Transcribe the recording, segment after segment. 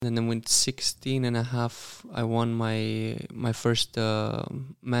And then with 16 and a half, I won my first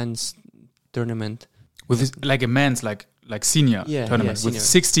men's tournament. With this, like a men's, like senior tournament senior. with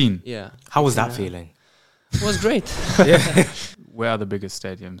 16. Yeah. How was that feeling? It was great. Where are the biggest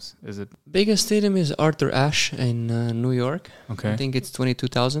stadiums? Is it? Biggest stadium is Arthur Ashe in New York. Okay. I think it's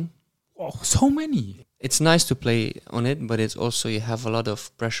 22,000. Oh, so many. It's nice to play on it, but it's also you have a lot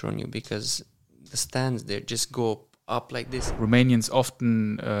of pressure on you because the stands there just go up like this. Romanians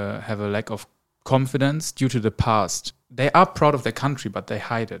often have a lack of confidence due to the past. They are proud of their country, but they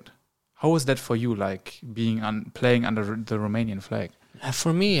hide it. How was that for you, like being playing under the Romanian flag?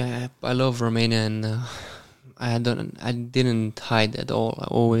 For me, I love Romania, and I didn't hide at all. I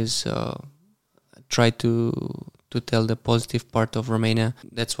always tried to tell the positive part of Romania.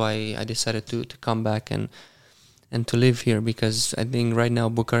 That's why I decided to come back and to live here, because I think right now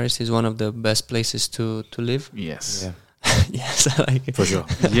Bucharest is one of the best places to live. Yes. Yeah. Yes, I like it. For sure.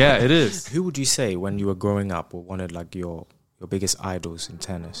 Yeah, it is. Who would you say when you were growing up or one of like your biggest idols in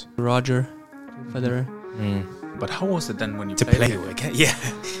tennis? Roger Federer. But how was it then when you To played play with with again? Yeah.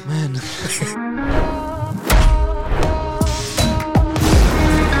 Man.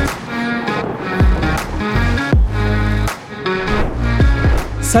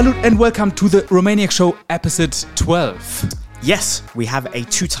 Salute and welcome to the Romaniac Show episode 12. Yes, we have a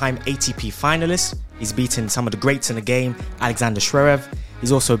two-time ATP finalist. He's beaten some of the greats in the game, Alexander Zverev.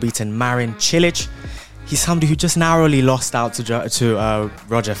 He's also beaten Marin Cilic. He's somebody who just narrowly lost out to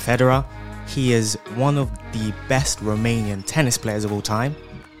Roger Federer. He is one of the best Romanian tennis players of all time,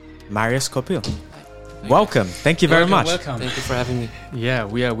 Marius Copil. Welcome. Thank you very much. Welcome. Thank you for having me. Yeah,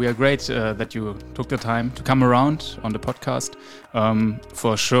 we are great that you took the time to come around on the podcast.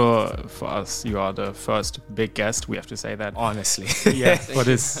 For sure, for us, you are the first big guest. We have to say that. Honestly. Yeah, for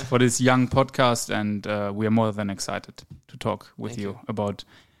this young podcast, and we are more than excited to talk with you about.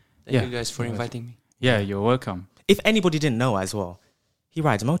 Thank you guys for inviting me. Yeah, you're welcome. If anybody didn't know as well, he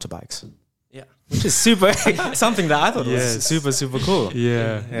rides motorbikes. Yeah. Which is super, something that I thought Yes. was super, super cool.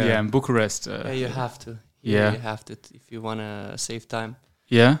 Yeah, in Bucharest. Yeah, you have to. Yeah. You have to if you want to save time.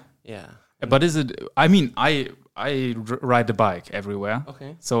 Yeah. Yeah. But is it? I mean, I ride the bike everywhere.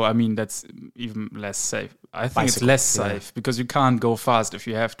 Okay. So I mean, that's even less safe. I think it's Bicycle, less safe because you can't go fast if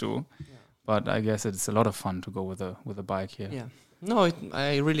you have to. Yeah. But I guess it's a lot of fun to go with a bike here. Yeah. No,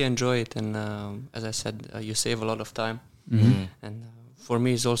 I really enjoy it, and as I said, you save a lot of time, and for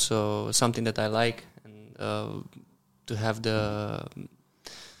me, it's also something that I like, and to have the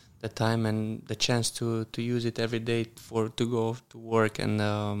time and the chance to use it every day to go to work and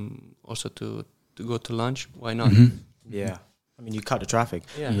also to go to lunch. Why not? Yeah. I mean, you cut the traffic.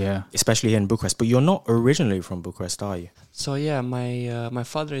 Yeah. Especially here in Bucharest. But you're not originally from Bucharest, are you? So yeah, my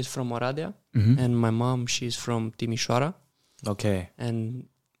father is from Oradea, and my mom, she's from Timișoara. Okay. And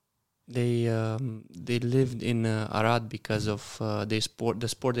they lived in Arad because of the sport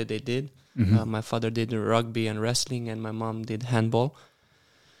that they did. My father did rugby and wrestling, and my mom did handball.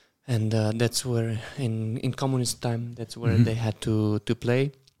 And that's where in communist time, that's where they had to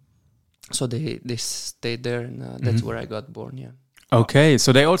play. So they stayed there, and that's where I got born. Yeah. Okay,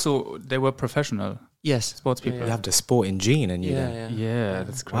 so they were professional. Yes, sports people. You have the sporting gene in you then. Yeah,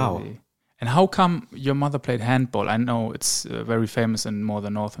 that's crazy. Wow. And how come your mother played handball? I know it's very famous in more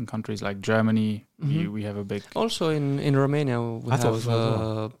the northern countries like Germany. We have a big... Also in Romania, we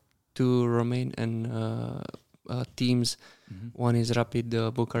have two Romanian teams. One is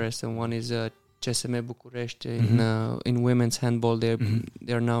Rapid Bucharest and one is CSM București. In women's handball,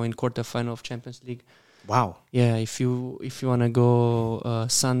 they're now in quarterfinal of Champions League. Wow. Yeah, if you want to go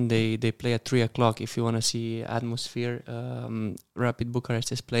Sunday, they play at 3:00. If you want to see atmosphere, Rapid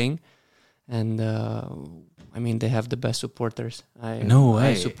Bucharest is playing. And I mean, they have the best supporters. No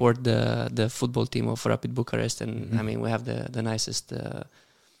way. I support the football team of Rapid Bucharest, and I mean, we have the nicest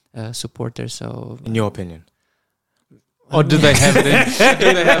supporters. So, in your opinion, or do they have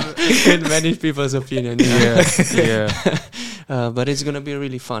it in many people's opinion? Yeah. But it's gonna be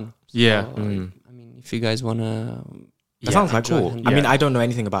really fun. Yeah. So, I mean, if you guys wanna, that sounds like cool. handball. I mean, I don't know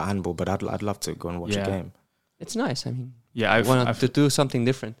anything about handball, but I'd love to go and watch a game. It's nice. I mean, I wanted to do something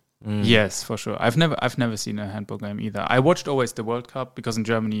different. Yes, for sure. I've never seen a handball game either. I watched always the World Cup because in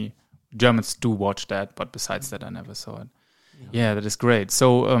Germany, Germans do watch that, but besides that, I never saw it. Yeah, that is great.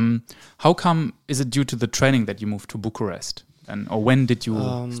 So, how come is it due to the training that you moved to Bucharest, or when did you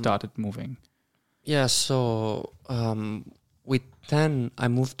started moving? Yeah, so with 10, I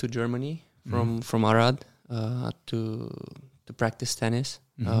moved to Germany from Arad to practice tennis,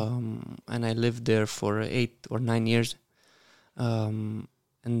 and I lived there for 8 or 9 years.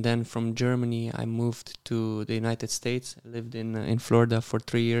 and then from Germany I moved to the United States. I lived in Florida for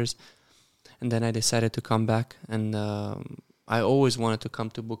 3 years, and then I decided to come back. And I always wanted to come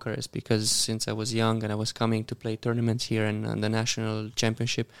to Bucharest because since I was young and I was coming to play tournaments here and the national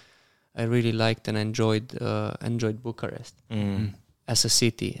championship, I really liked and enjoyed Bucharest as a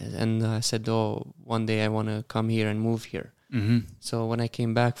city. And I said, one day I want to come here and move here. So when I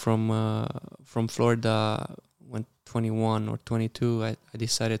came back from Florida, when 21 or 22, I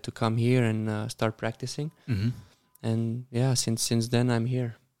decided to come here and start practicing. And yeah, since then I'm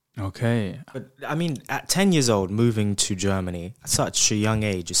here. Okay. But I mean, at 10 years old, moving to Germany at such a young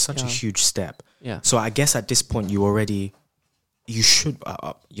age is such a huge step. Yeah. So I guess at this point you should,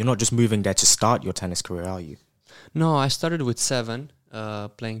 you're not just moving there to start your tennis career, are you? No, I started with 7,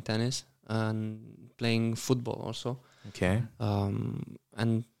 playing tennis and playing football also. Okay.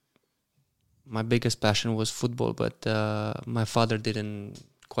 And my biggest passion was football, but my father didn't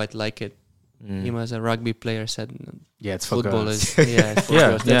quite like it. Him as a rugby player said, "Yeah, it's for football girls." It's for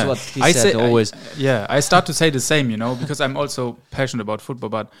girls. That's what he said always. I start to say the same, because I'm also passionate about football.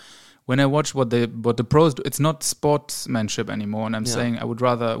 But when I watch what the pros do, it's not sportsmanship anymore. And I'm saying I would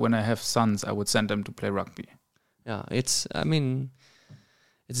rather, when I have sons, I would send them to play rugby. Yeah, it's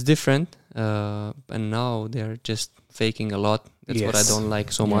different, and now they're just faking a lot. That's what I don't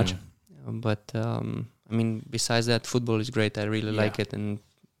like so much. But besides that, football is great. I really like it and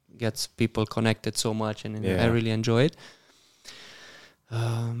gets people connected so much, and I really enjoy it.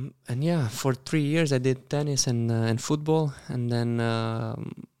 For 3 years I did tennis and football, and then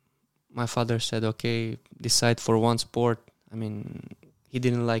my father said, "Okay, decide for one sport." He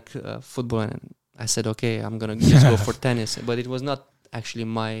didn't like football, and I said, "Okay, I'm gonna just go for tennis." But it was not actually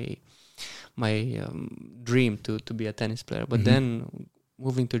my dream to be a tennis player. But then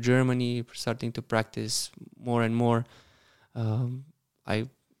moving to Germany, starting to practice more and more, I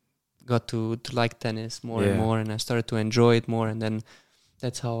got to like tennis more and more, and I started to enjoy it more. And then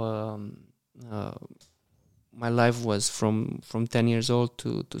that's how my life was from 10 years old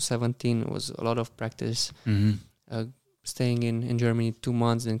to 17. It was a lot of practice, staying in Germany 2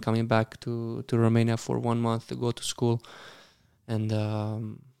 months, then coming back to Romania for 1 month to go to school, and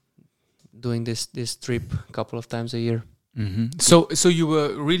doing this trip a couple of times a year. So you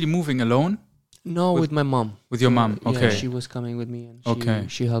were really moving alone? No, with my mom. With your mom, okay. Yeah, she was coming with me,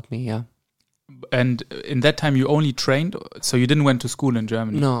 and she helped me, yeah. And in that time you only trained, so you didn't went to school in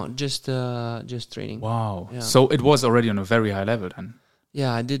Germany? No, just training. Wow. Yeah. So it was already on a very high level then?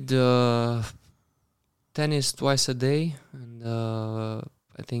 Yeah, I did tennis twice a day, and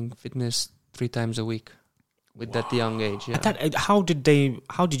I think fitness 3 times a week with that young age. Yeah. How did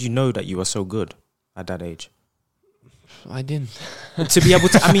you know that you were so good at that age? I didn't. To be able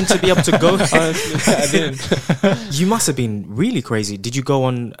to go. Honestly, I didn't. You must have been really crazy. Did you go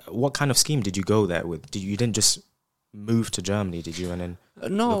on, what kind of scheme did you go there with? You didn't just move to Germany, did you? And then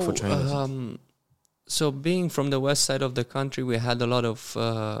look for trainers? So being from the west side of the country, we had a lot of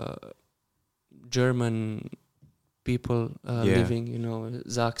German people living,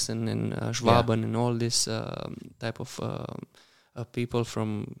 Sachsen and Schwaben and all this type of people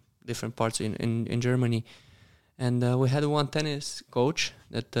from different parts in Germany. And we had one tennis coach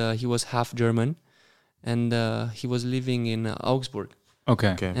that he was half German, and he was living in Augsburg.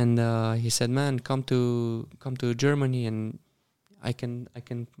 Okay. And he said, "Man, come to Germany, and I can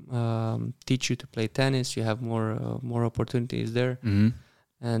teach you to play tennis. You have more opportunities there,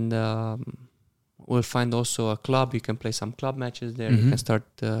 and we'll find also a club. You can play some club matches there. You can start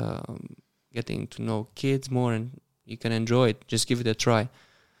getting to know kids more, and you can enjoy it. Just give it a try."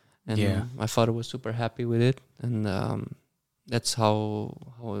 And my father was super happy with it, and that's how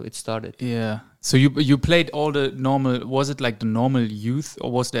it started. Yeah. So you played all the normal. Was it like the normal youth,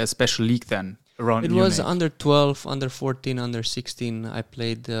 or was there a special league then around? It was under 12, under 14, under 16. I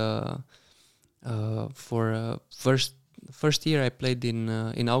played for first year. I played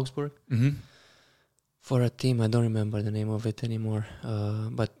in Augsburg for a team. I don't remember the name of it anymore.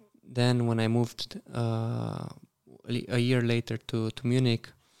 But then when I moved a year later to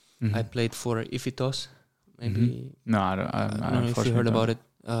Munich. I played for Ifitos, maybe. No, I don't know if you heard about it.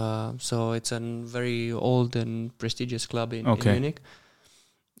 So it's a very old and prestigious club in Munich.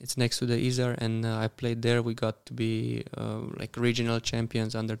 It's next to the Isar, and I played there. We got to be like regional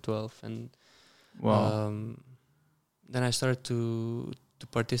champions under 12, and then I started to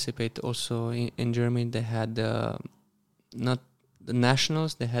participate also in Germany. They had not the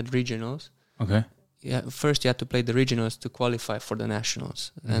nationals; they had regionals. Okay. Yeah, first you had to play the regionals to qualify for the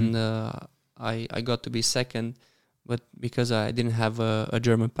nationals, and I got to be second, but because I didn't have a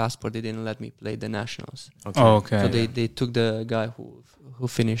German passport, they didn't let me play the nationals. Okay. Oh, okay. So they took the guy who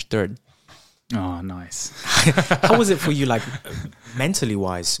finished third. Oh, nice. How was it for you, like mentally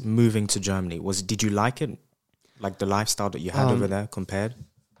wise, moving to Germany? Did you like it, like the lifestyle that you had over there compared?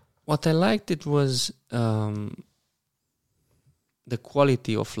 What I liked it was the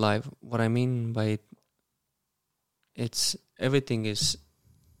quality of life. What I mean by it, it's everything is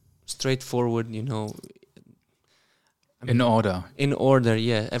straightforward. You know, In order. In order,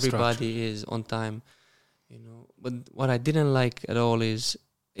 yeah. Everybody is on time. You know, but what I didn't like at all is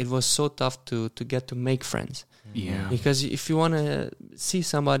it was so tough to get to make friends. Yeah. Because if you want to see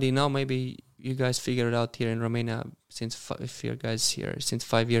somebody now, maybe you guys figure it out here in Romania if you guys here since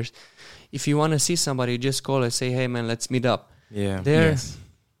 5 years. If you want to see somebody, you just call and say, hey man, let's meet up. Yeah. There, Yes.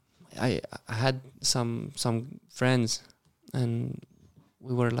 I had some friends and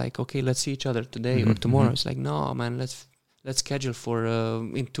we were like, okay, let's see each other today or tomorrow. It's like, no man, let's schedule for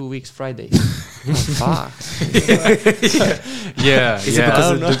in 2 weeks Friday. Fuck. Yeah. Is it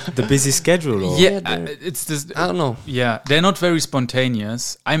because of the busy schedule? Or? Yeah, they're- it's this. I don't know. Yeah, they're not very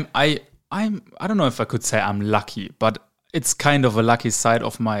spontaneous. I don't know if I could say I'm lucky, but it's kind of a lucky side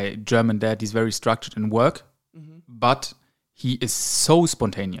of my German dad. He's very structured in work, but he is so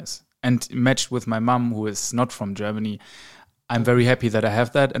spontaneous. And matched with my mom, who is not from Germany, I'm very happy that I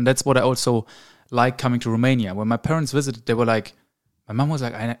have that. And that's what I also like coming to Romania. When my parents visited, they were like, my mom was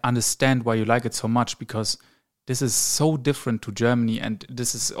like, I understand why you like it so much, because this is so different to Germany. And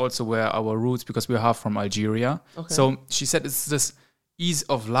this is also where our roots, because we're half from Algeria. Okay. So she said it's this ease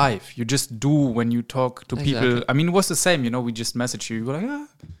of life. You just do when you talk to people. Exactly. I mean, it was the same, we just message you. You were like, yeah,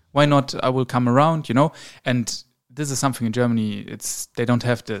 why not? I will come around, And this is something in Germany, they don't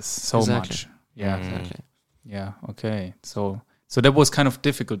have this so Exactly. much. Yeah. Exactly. Yeah. Okay. So that was kind of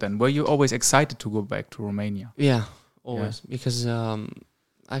difficult then. Were you always excited to go back to Romania? Yeah, always. Because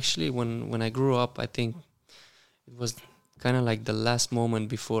actually when I grew up, I think it was kind of like the last moment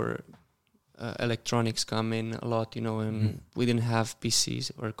before electronics come in a lot, and we didn't have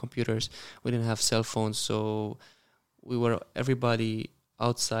PCs or computers. We didn't have cell phones. So we were everybody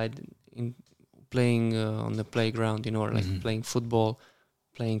outside in playing on the playground, or like playing football,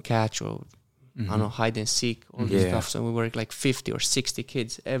 playing catch, or I don't know, hide and seek, all this stuff. So we were like 50 or 60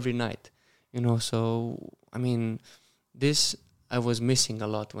 kids every night, So, I mean, this I was missing a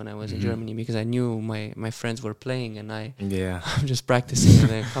lot when I was in Germany, because I knew my friends were playing and I'm just practicing and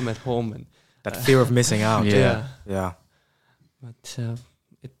then come at home and that fear of missing out. Yeah. But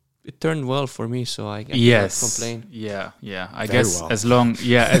it turned well for me, so I Yes. cannot complain. Yeah. I Very guess well. as long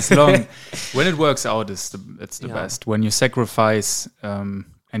when it works out, it's the best. When you sacrifice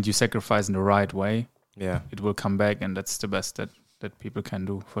and you sacrifice in the right way, it will come back, and that's the best that people can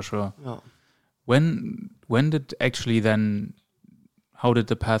do for sure. Yeah. When did actually then? How did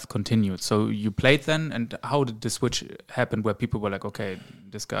the path continue? So you played then, and how did the switch happen where people were like, okay,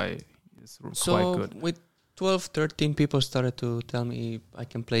 this guy is quite good? So with 12, 13 people started to tell me I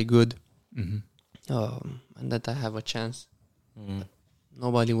can play good, and that I have a chance.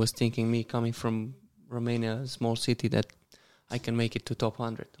 Nobody was thinking, me coming from Romania, a small city, that I can make it to top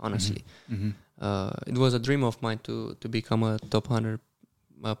 100, honestly. It was a dream of mine to become a top 100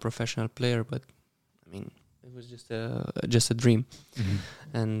 professional player, but I mean, it was just a dream.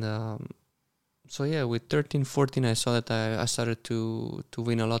 And so with 13, 14, I saw that I started to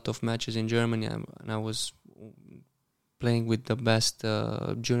win a lot of matches in Germany, and I was playing with the best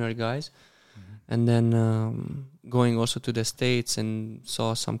junior guys. And then going also to the States and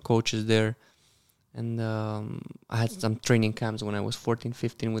saw some coaches there. And I had some training camps when I was 14,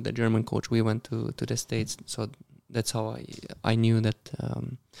 15 with the German coach. We went to the States. So that's how I knew that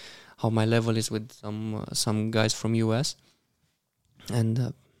how my level is with some guys from US.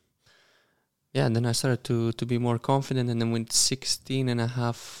 And then I started to be more confident. And then with 16 and a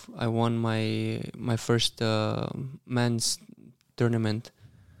half, I won my first men's tournament.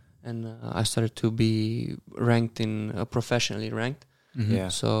 And I started to be ranked professionally ranked.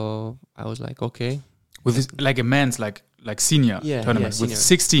 So I was like, okay. With this, like a man's like senior tournament senior. with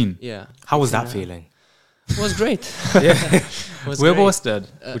 16. Yeah. How was that feeling? It was great. Where was that?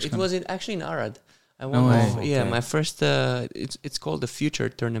 It was actually in Arad. I No won way. my first. It's called the Future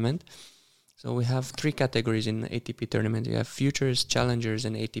Tournament. So we have 3 categories in the ATP tournament. We have Futures, Challengers,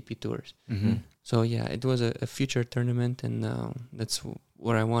 and ATP Tours. So it was a Future tournament, and that's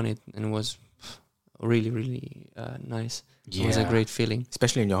where I won it, and it was really, really nice. It was a great feeling,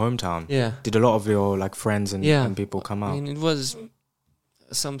 especially in your hometown. Yeah. Did a lot of your friends and people come out? I mean, it was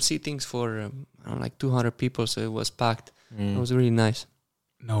some seatings for like 200 people, so it was packed. It was really nice.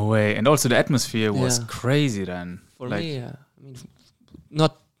 No way. And also the atmosphere was crazy then. For me, I mean,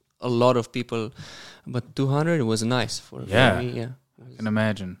 not a lot of people, but 200 was nice for me. Yeah, I can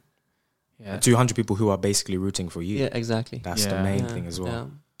imagine. Yeah, 200 people who are basically rooting for you. Yeah, exactly. That's the main thing as well. Yeah.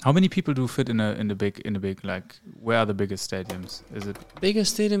 How many people do fit in the big like? Where are the biggest stadiums? Is it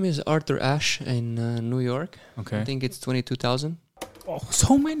Biggest stadium is Arthur Ashe in New York. okay? I think it's 22,000. Oh,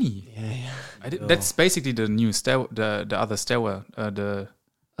 so many! Yeah. That's basically the new the other stairwell. I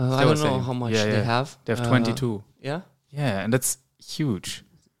don't know how much they have. They have 22. Yeah. Yeah, and that's huge.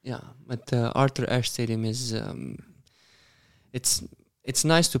 Yeah, but Arthur Ashe Stadium is it's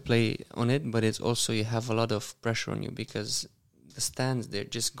nice to play on it, but it's also you have a lot of pressure on you because the stands they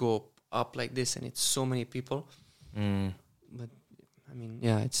just go up like this, and it's so many people. But I mean,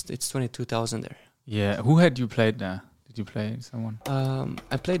 yeah, it's 22,000 there. Yeah, who had you played there? Did you play someone?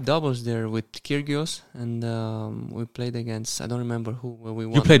 I played doubles there with Kyrgios, and we played against I don't remember who. Where we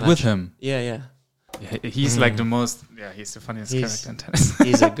won. You played with him. Yeah. Yeah, he's like the most. Yeah, he's the funniest character in tennis.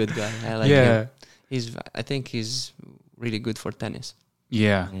 He's a good guy. I like him. I think he's really good for tennis.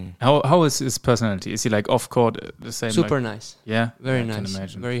 Yeah. How is his personality? Is he like off court the same? Super nice. Yeah. Very I nice. Can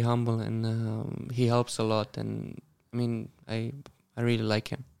imagine. Very humble, and he helps a lot. And I mean, I really like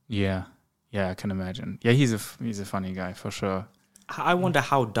him. Yeah. Yeah, I can imagine. Yeah, he's a funny guy for sure. I wonder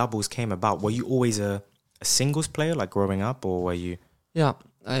how doubles came about. Were you always a singles player, like growing up, or were you? Yeah,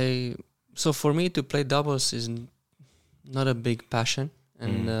 So for me to play doubles is not a big passion,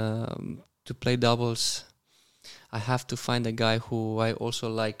 and to play doubles, I have to find a guy who I also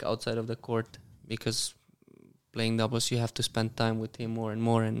like outside of the court, because playing doubles you have to spend time with him more and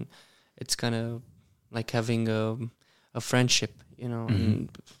more, and it's kind of like having a friendship, you know. And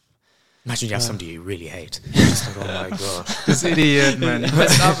Imagine you have somebody you really hate. Just like, oh my god, this idiot, man! He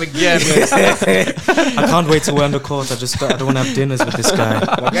messed up again. I can't wait till we're on the court. I don't want to have dinners with this guy.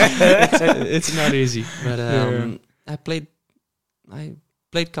 It's not easy, but I played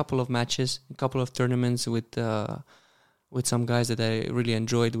a couple of matches, a couple of tournaments with some guys that I really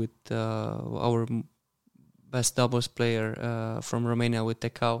enjoyed, with our best doubles player from Romania, with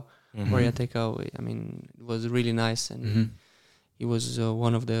Tecau, Maria Tecau. I mean, it was really nice, and he was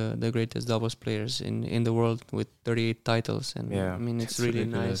one of the greatest doubles players in the world with 38 titles, and I mean, it's really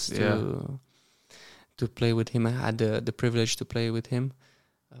nice to play with him. I had the privilege to play with him,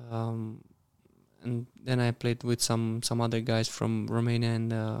 and then I played with some other guys from Romania,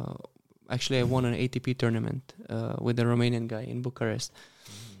 and actually I won an ATP tournament with a Romanian guy in Bucharest.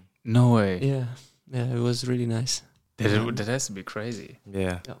 No way. Yeah, it was really nice. That has to be crazy.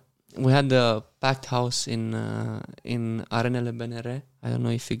 Yeah. We had the packed house in Arenele BNR. I don't know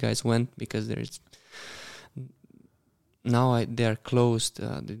if you guys went, because they are closed.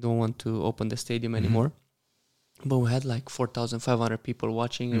 They don't want to open the stadium anymore. But we had like 4,500 people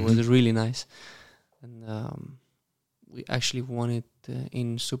watching. It was really nice, and we actually won it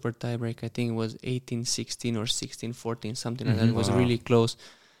in super tiebreak. I think it was 18-16 or 16-14, something like that. It was really close,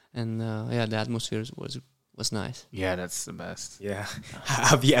 and the atmosphere was nice. Yeah, that's the best. Yeah.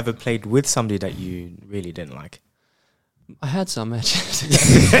 Have you ever played with somebody that you really didn't like? I had some matches.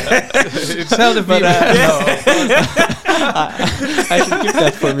 Tell the people. I should keep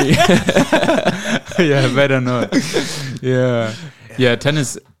that for me. Yeah, better not. Yeah.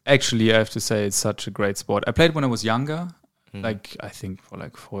 Tennis, actually, I have to say, it's such a great sport. I played when I was younger, like I think for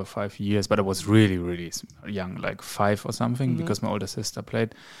like 4 or 5 years, but I was really, really young, like 5 or something, because my older sister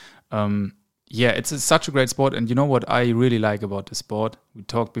played. Yeah, it's such a great sport. And you know what I really like about the sport? We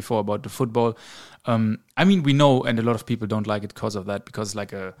talked before about the football. I mean, we know, and a lot of people don't like it because of that, because it's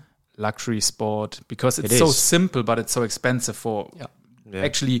like a luxury sport, because it's so simple, but it's so expensive for... Yeah.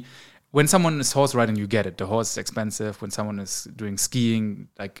 Actually, when someone is horse riding, you get it. The horse is expensive. When someone is doing skiing,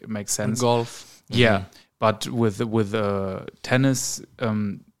 like, it makes sense. And golf. Yeah. But with tennis...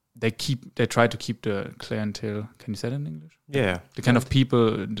 They try to keep the clientele. Can you say that in English? Yeah. The kind of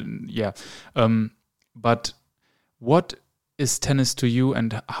people, yeah. But what is tennis to you,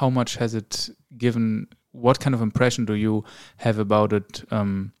 and how much has it given? What kind of impression do you have about it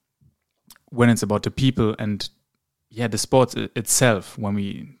when it's about the people and the sport itself, when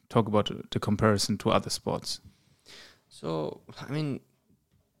we talk about the comparison to other sports? So, I mean,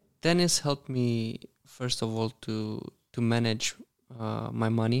 tennis helped me, first of all, to manage my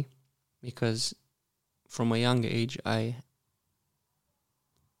money, because from a young age I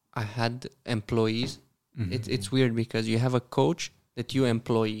had employees. It's weird, because you have a coach that you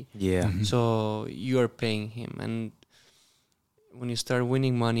employ, so you are paying him, and when you start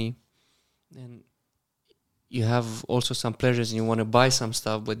winning money, and you have also some pleasures and you want to buy some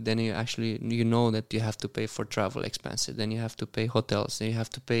stuff, but then you know that you have to pay for travel expenses, then you have to pay hotels, then you have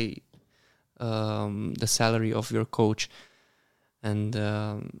to pay the salary of your coach, and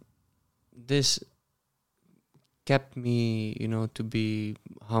this kept me, to be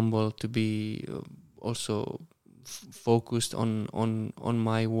humble, to be also focused on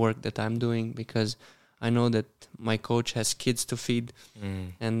my work that I'm doing, because I know that my coach has kids to feed,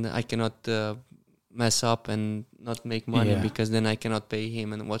 and I cannot mess up and not make money, because then I cannot pay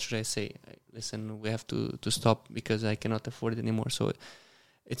him. And what should I say? Listen, we have to stop because I cannot afford it anymore. So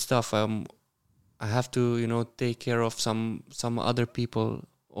it's tough. I have to, take care of some other people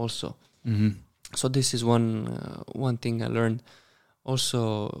also. So this is one thing I learned.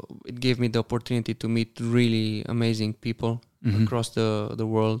 Also, it gave me the opportunity to meet really amazing people across the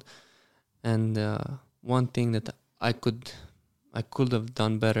world. And one thing that I could have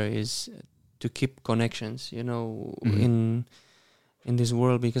done better is to keep connections, in this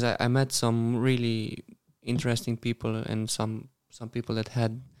world, because I met some really interesting people, and some people that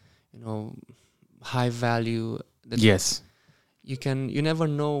had, high value. That Yes. You never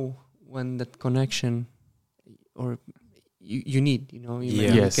know when that connection or you need,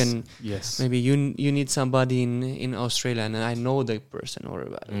 maybe you need somebody in Australia, and I know the person, or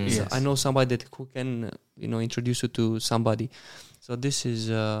I know somebody who can introduce you to somebody. So this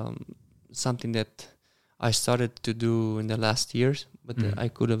is something that I started to do in the last years, but I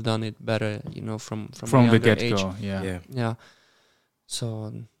could have done it better, from the get age. go. Yeah.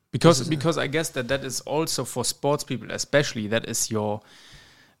 So because I guess that is also for sports people, especially, that is your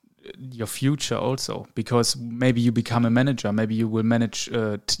future also, because maybe you become a manager, maybe you will manage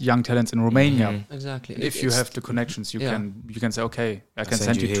young talents in Romania. Exactly. If you have the connections, you can say, okay, I can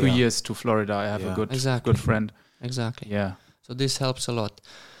send you 2 years to Florida. I have a good friend. Exactly. Yeah. So this helps a lot.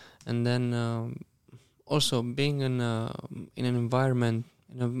 And then also being in an environment,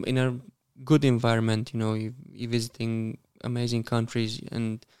 in a good environment, you're visiting amazing countries,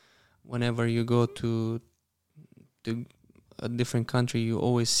 and whenever you go to a different country, you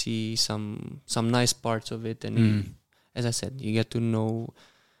always see some nice parts of it, and you, as I said, you get to know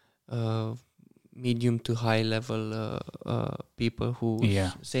medium to high level people who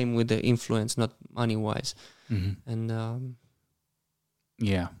same with the influence, not money wise, and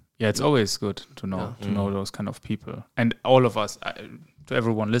it's always good to know those kind of people, and all of us, to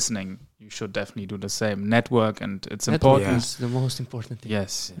everyone listening, you should definitely do the same. Network, and it's important. Is the most important thing.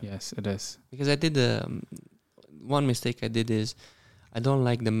 Yes, it is. Because I did one mistake I did is I don't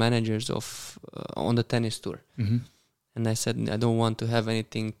like the managers of on the tennis tour, and I said I don't want to have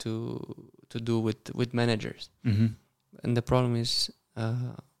anything to do with managers. And the problem is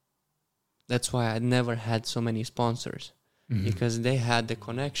that's why I never had so many sponsors, because they had the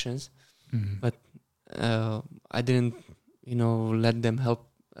connections, but I didn't let them help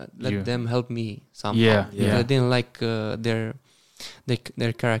them help me somehow. I didn't like their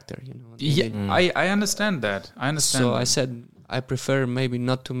character, I understand that. So I said I prefer maybe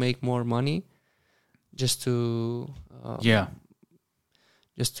not to make more money, just to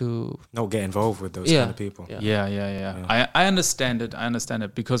not get involved with those kind of people. I understand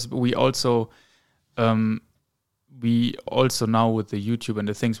it because we also now with the YouTube and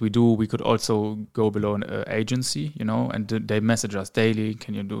the things we do, we could also go below an agency, and they message us daily.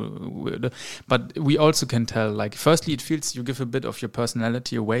 Can you do? But we also can tell, like, firstly, it feels you give a bit of your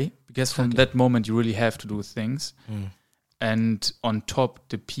personality away, because from that moment you really have to do things. And on top,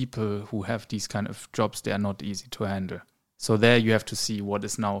 the people who have these kind of jobs, they are not easy to handle. So there you have to see what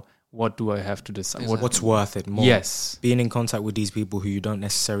do I have to decide? Exactly. What's worth it more? Yes. Being in contact with these people who you don't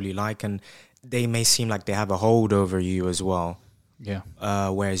necessarily like, and they may seem like they have a hold over you as well. Yeah.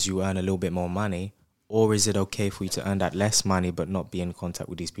 Whereas you earn a little bit more money. Or is it okay for you to earn that less money but not be in contact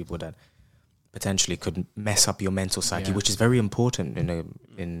with these people that potentially could mess up your mental psyche, which is very important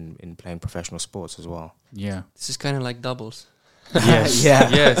in playing professional sports as well. Yeah. This is kind of like doubles. Yes.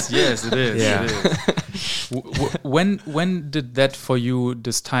 Yes, it is. Yeah. It is. When did that for you,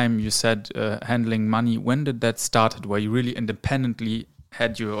 this time you said handling money, when did that started, where you really independently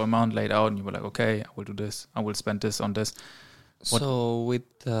had your amount laid out and you were like, okay, I will do this, I will spend this on this? So with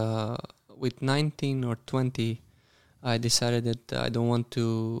 19 or 20, I decided that I don't want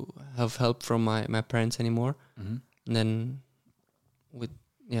to have help from my parents anymore. And then with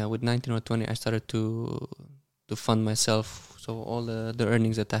 19 or 20, I started to fund myself. So all the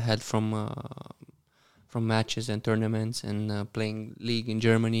earnings that I had from matches and tournaments and playing league in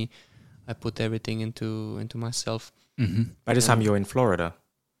Germany, I put everything into myself. By this time you're in Florida.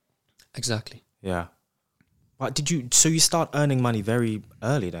 Exactly. Yeah. But so you start earning money very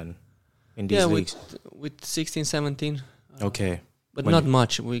early then in these leagues? with 16, 17. Okay. but not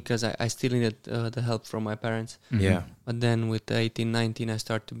much because I still needed the help from my parents. Yeah. But then with 18, 19, I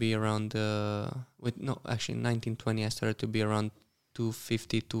started to be around, 19, 20, I started to be around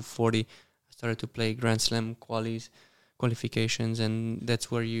 250, 240. I started to play Grand Slam qualifications, and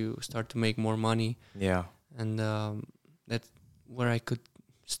that's where you start to make more money. Yeah. And that's where I could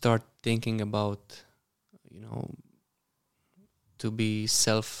start thinking about, to be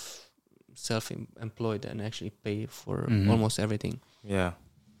self-employed and actually pay for almost everything. Yeah.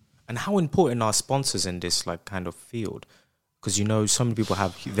 And how important are sponsors in this like kind of field? Because so many people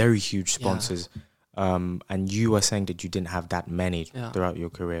have very huge sponsors, and you were saying that you didn't have that many throughout your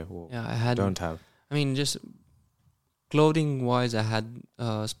career. I don't have. I mean, just clothing-wise, I had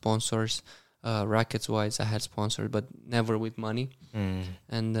sponsors. Rackets-wise, I had sponsors, but never with money.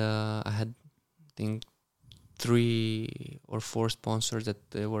 And I had, I think, 3 or 4 sponsors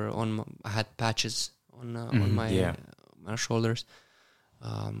that they were on. I had patches on my shoulders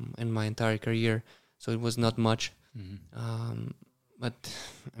in my entire career, so it was not much. But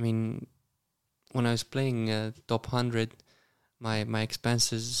I mean, when I was playing top 100, my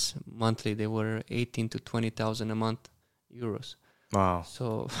expenses monthly, they were 18 to 20,000 a month euros. Wow.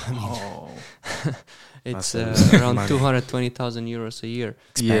 So I mean, it's around 220,000 euros a year.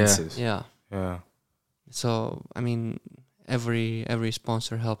 Expenses. Yeah. So I mean, every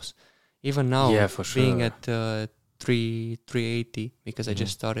sponsor helps. Even now, for sure. being at 380, because I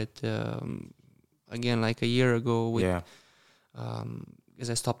just started again like a year ago with because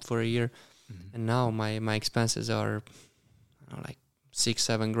I stopped for a year, and now my expenses are like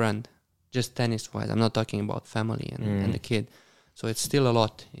 6-7 grand, just tennis wise. I'm not talking about family and the kid. So it's still a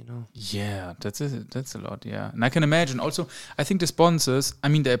lot, Yeah, that's a lot, yeah. And I can imagine also, I think the sponsors, I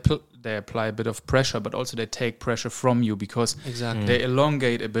mean, they apply a bit of pressure, but also they take pressure from you because they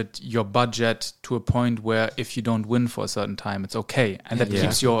elongate a bit your budget to a point where if you don't win for a certain time, it's okay. And that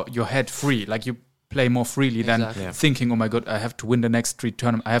keeps your head free. Like you play more freely than thinking, oh my God, I have to win the next 3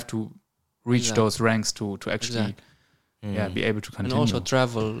 tournaments. I have to reach those ranks to actually be able to continue. And also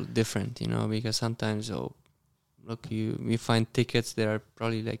travel different, because sometimes, look, you find tickets that are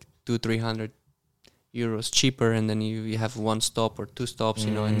probably like 200-300 euros cheaper, and then you have 1 stop or 2 stops,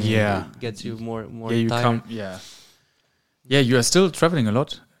 and it gets you more tired. You are still traveling a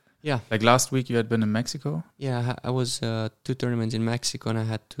lot. Yeah. Like last week you had been in Mexico. Yeah, I was 2 tournaments in Mexico, and I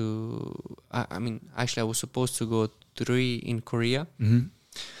had to. I mean, actually, I was supposed to go 3 in Korea,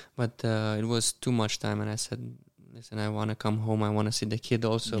 but it was too much time, and I said, listen, I want to come home. I want to see the kid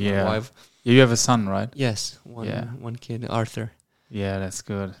also, my wife. You have a son, right? Yes, one kid, Arthur. Yeah, that's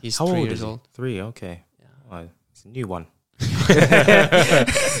good. He's How 3 old years is he? old. 3, okay. Yeah. Oh, it's a new one.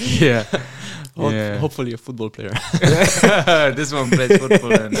 Yeah. Hopefully a football player. This one plays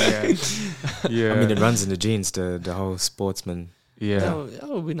football. And, yeah. I mean, it runs in the genes, the whole sportsman. Yeah. That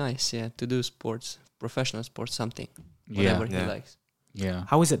would be nice, to do sports, professional sports, something, whatever he likes. Yeah.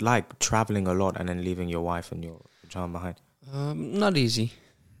 How is it like traveling a lot and then leaving your wife and your child behind? Not easy.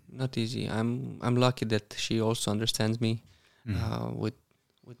 Not easy. I'm lucky that she also understands me with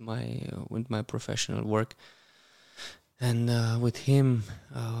my professional work, and with him,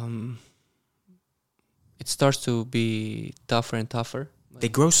 it starts to be tougher and tougher. They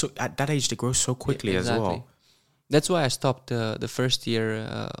grow so at that age. They grow so quickly as well. That's why I stopped the first year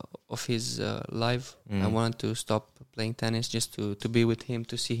of his life. I wanted to stop playing tennis just to be with him,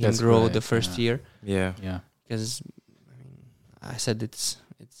 to see him grow the first year. Yeah. Because I said it's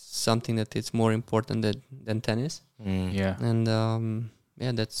something that it's more important than tennis. Yeah. And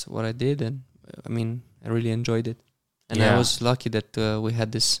that's what I did, and I mean I really enjoyed it. And I was lucky that we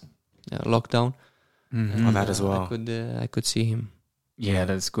had this lockdown. And, that as well. I could see him. Yeah,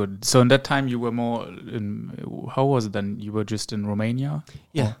 that's good. So in that time you were more in, how was it then? You were just in Romania?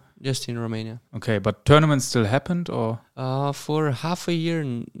 Yeah, just in Romania. Okay, but tournaments still happened, or? For half a year,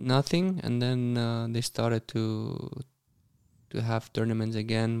 nothing, and then they started to have tournaments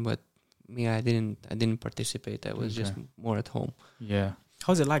again. But me, I didn't participate. I was just more at home. Yeah.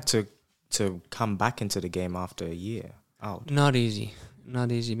 How's it like to come back into the game after a year out? Not easy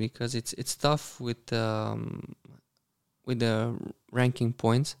because it's tough with the ranking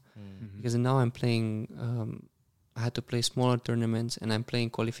points, because now I'm playing. I had to play smaller tournaments, and I'm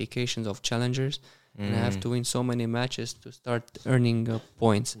playing qualifications of challengers, and I have to win so many matches to start earning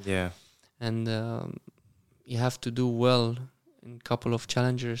points. Yeah, and you have to do well in a couple of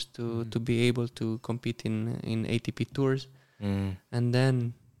challengers to be able to compete in ATP tours, and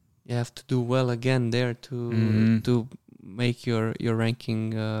then you have to do well again there to make your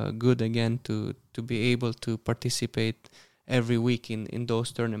ranking good again, to be able to participate every week in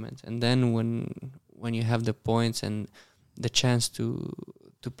those tournaments. And then when you have the points and the chance to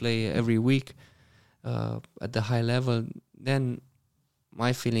play every week at the high level, then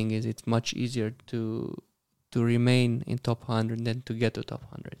my feeling is it's much easier to remain in top 100 than to get to top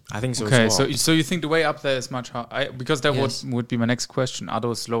 100. I think so. Okay, as well. so you think the way up there is much harder? Because that Yes. would be my next question. Are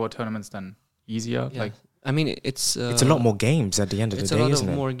those lower tournaments then easier? Yeah. Like, I mean, it's it's a lot more games at the end of the it's day, a lot isn't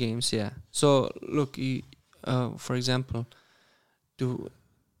of it? more games, yeah. So look, for example, to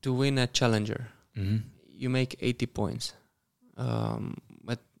win a challenger, you make 80 points,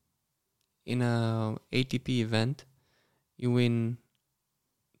 but in a ATP event, you win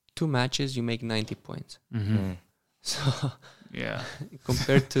 2 matches, you make 90 points. So yeah.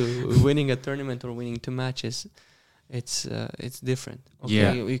 compared to winning a tournament or winning 2 matches, it's different. Okay,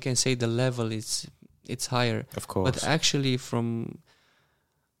 Yeah. you can say the level it's higher, Of course. but actually from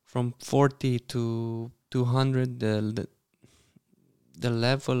 40 to 200, the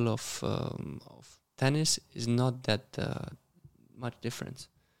level of tennis is not that much difference.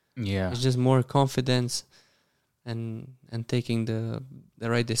 Yeah. It's just more confidence and taking the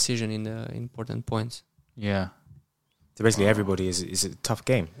right decision in the important points. Yeah. So basically, everybody is a tough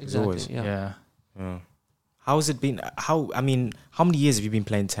game. It's Exactly. always. Yeah. Yeah. How has it been? How many years have you been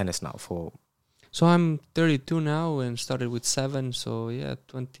playing tennis now for? So I'm 32 now and started with 7. So yeah,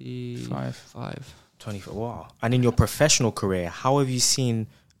 25. 24. Wow. And in your professional career, how have you seen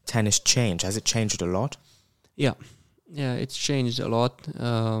tennis change? Has it changed a lot? Yeah, it's changed a lot.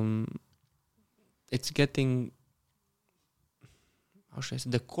 It's getting, how should I say,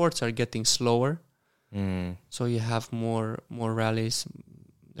 the courts are getting slower. So you have more rallies.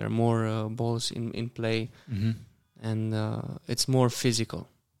 There are more balls in play, and it's more physical.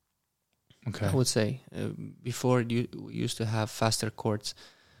 Okay. I would say before you used to have faster courts,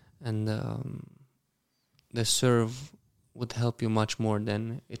 and the serve would help you much more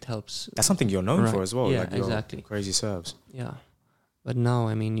than it helps. That's something you're known Right. for as well. Yeah, like your exactly. Crazy serves. Yeah, but now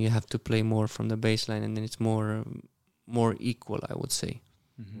I mean you have to play more from the baseline, and then it's more equal, I would say.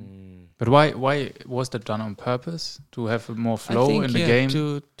 But why was that done on purpose? To have more flow I think, in the game?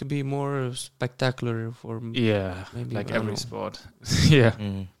 to be more spectacular for Yeah, maybe, like I don't every know. sport. Yeah.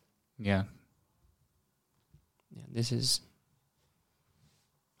 Mm. Yeah. Yeah, this is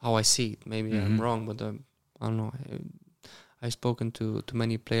how I see it. Maybe I'm wrong, but I don't know. I've spoken to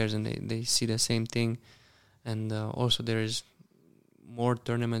many players, and they see the same thing. And also there is more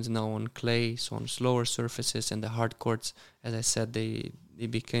tournaments now on clay, so on slower surfaces, and the hard courts, as I said, they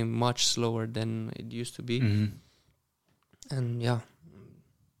became much slower than it used to be. And yeah,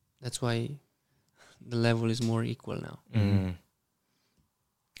 that's why the level is more equal now.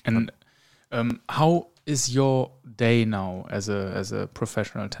 And how is your day now as a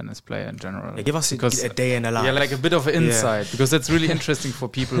professional tennis player in general? Yeah, give us a day in a life. Yeah, like a bit of insight, because that's really interesting for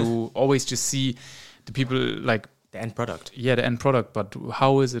people who always just see the people like the end product. Yeah, the end product. But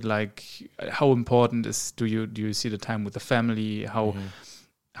how is it like? How important do you see the time with the family?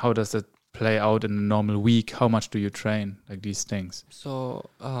 How does that play out in a normal week? How much do you train? Like these things. So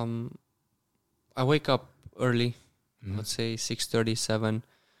I wake up early, let's say 6:30, 7,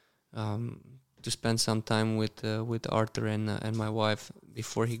 to spend some time with Arthur and my wife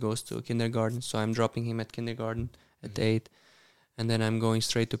before he goes to kindergarten. So I'm dropping him at kindergarten at 8, and then I'm going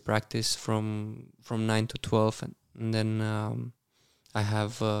straight to practice from 9 to 12, and then I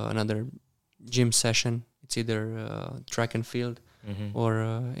have another gym session. It's either track and field or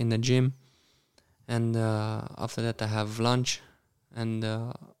in the gym, and after that I have lunch, and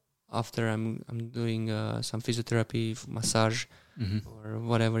after I'm doing some physiotherapy, massage, or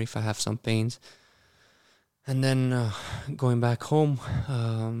whatever if I have some pains, and then going back home,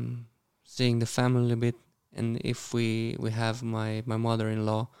 seeing the family a bit, and if we have my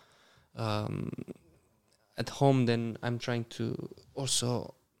mother-in-law at home, then I'm trying to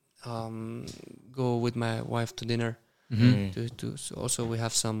also go with my wife to dinner. So also we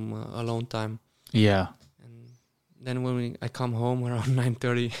have some alone time. Yeah. And then when I come home around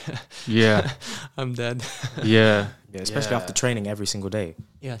 9:30, yeah, I'm dead. Yeah, especially after training every single day.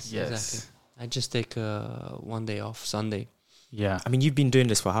 Yes, exactly. I just take one day off, Sunday. Yeah. I mean, you've been doing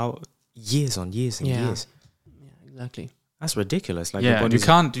this for how years on years and years. Yeah, exactly. That's ridiculous. Like you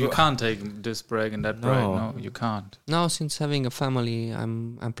can't take this break and that break. No, you can't. Now, since having a family,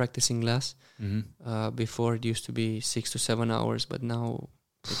 I'm practicing less. Before it used to be 6 to 7 hours, but now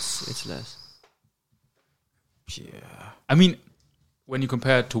it's less. Yeah. I mean, when you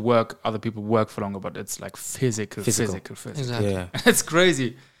compare it to work, other people work for longer, but it's like physical. Exactly. Yeah. It's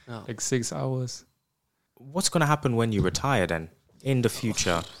crazy. No. Like 6 hours. What's going to happen when you retire then in the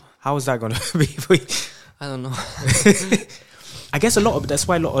future? How is that going to be for you? I don't know. I guess that's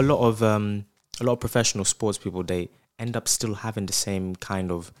why a lot of professional sports people, they end up still having the same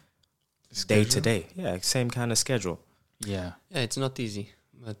kind of day to day. Yeah, same kind of schedule. Yeah. Yeah, it's not easy,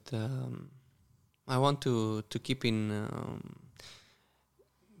 but I want to keep in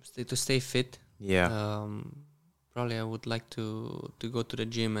to stay fit. Yeah. Probably I would like to go to the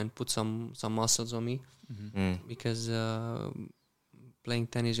gym and put some muscles on me, because playing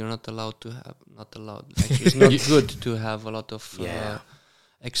tennis you're not allowed. Actually, it's not good to have a lot of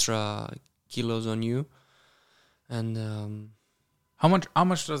extra kilos on you. And how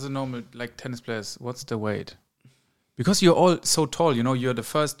much does a normal tennis players? What's the weight? Because you're all so tall, you're the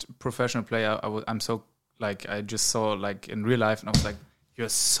first professional player. I'm so I just saw in real life, and I was like, you're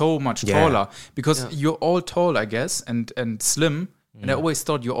so much taller because you're all tall, I guess, and slim. And I always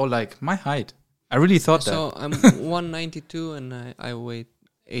thought you're all my height. I really thought that. So I'm 192 and I weigh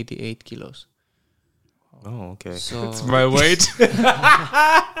 88 kilos. Oh, okay. So that's my weight.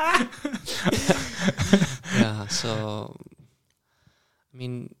 Yeah. So I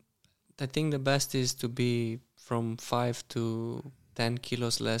mean, I think the best is to be from 5 to 10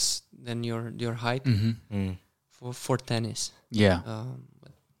 kilos less than your height for tennis. Yeah.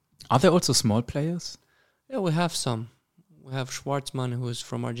 Are there also small players? Yeah, we have some. We have Schwartzman, who is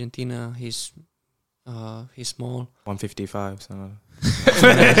from Argentina. He's small. 155. So. No,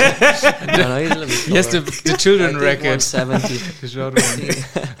 he's a little bit Yes, taller. the children record. 170.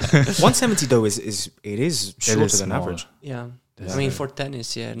 170 though is shorter than small. average. Yeah. Yeah. I mean, for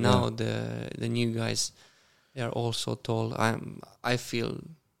tennis, now the new guys, they are all so tall. I feel,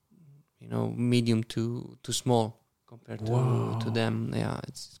 medium to small compared to them. Yeah,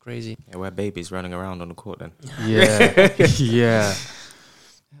 it's crazy. Yeah, we're babies running around on the court then. Yeah. Yeah.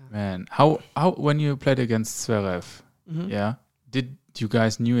 Man, how when you played against Zverev, did you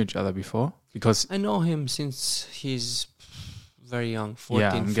guys knew each other before? Because I know him since he's very young, 14,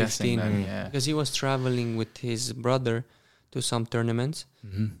 I'm 15. guessing then, Because he was traveling with his brother to some tournaments.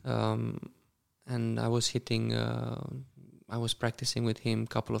 And I was I was practicing with him a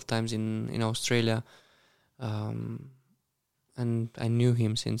couple of times in Australia. And I knew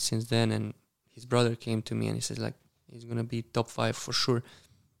him since then. And his brother came to me and he says he's going to be top 5 for sure.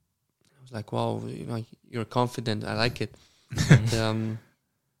 I was like, wow, you're confident. I like it. And,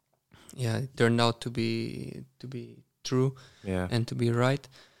 it turned out to be true and to be right.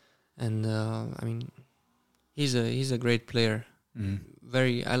 And I mean, he's a great player.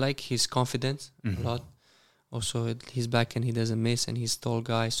 I like his confidence a lot. Also, his backhand he doesn't miss, and he's tall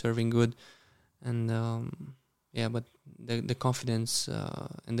guy serving good. And but the confidence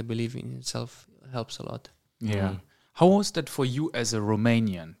and the belief in himself helps a lot. Yeah. How was that for you as a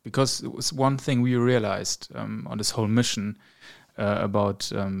Romanian? Because it was one thing we realized on this whole mission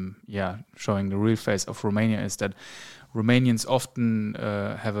about showing the real face of Romania is that Romanians often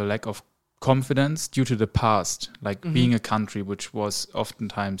have a lack of confidence due to the past, being a country which was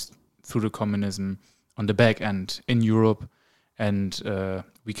oftentimes through the communism on the back end in Europe, and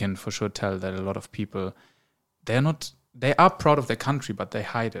we can for sure tell that a lot of people they are proud of their country, but they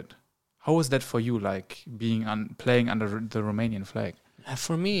hide it. How was that for you, being playing under the Romanian flag?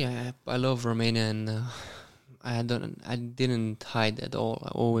 For me, I love Romania, and I didn't hide at all. I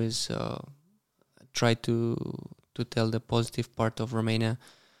always try to tell the positive part of Romania,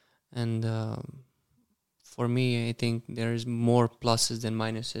 and for me, I think there is more pluses than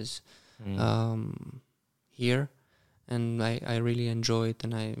minuses here, and I really enjoy it,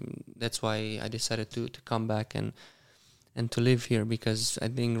 and that's why I decided to come back and to live here, because I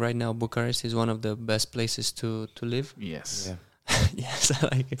think right now Bucharest is one of the best places to live. Yes. Yeah. Yes, I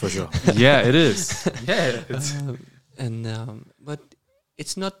like it. For sure. Yeah, it is. Yeah. But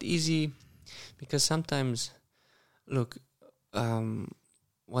it's not easy, because sometimes, look,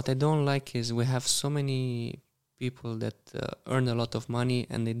 what I don't like is we have so many people that earn a lot of money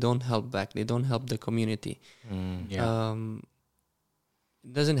and they don't help back. They don't help the community. It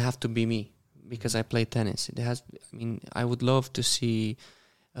doesn't have to be me, because I play tennis. I would love to see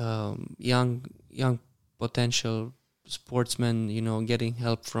young potential sportsmen, getting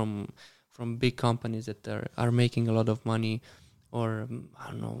help from big companies that are making a lot of money, or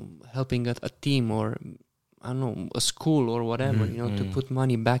I don't know, helping a team, or I don't know, a school or whatever, to put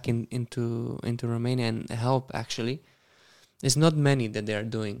money back into Romania and help. Actually, there's not many that they are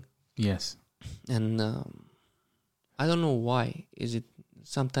doing. Yes. And I don't know why. Is it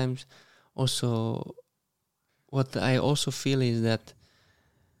sometimes also what I also feel is that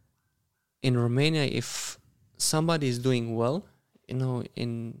in Romania, if somebody is doing well,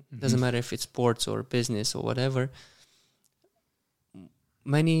 doesn't matter if it's sports or business or whatever,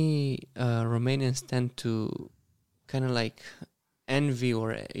 many Romanians tend to kind of envy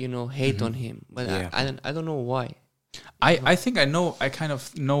or hate on him. But I don't know why. I think I kind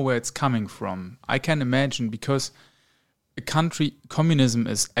of know where it's coming from. I can imagine, because a country, communism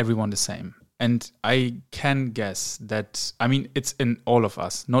is everyone the same. And I can guess that, I mean, it's in all of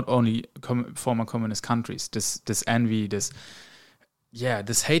us, not only former communist countries, this envy, this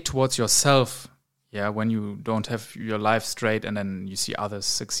hate towards yourself. Yeah, when you don't have your life straight and then you see others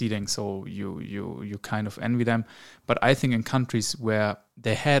succeeding, so you kind of envy them. But I think in countries where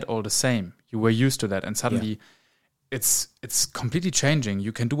they had all the same, you were used to that, and suddenly it's completely changing.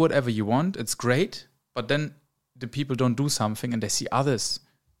 You can do whatever you want, it's great, but then the people don't do something and they see others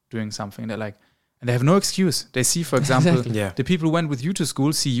doing something, they're like, and they have no excuse. They see, for example, the people who went with you to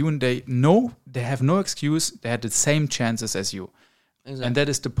school see you and they know they have no excuse. They had the same chances as you. Exactly. And that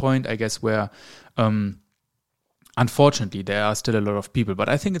is the point, I guess, where unfortunately there are still a lot of people, but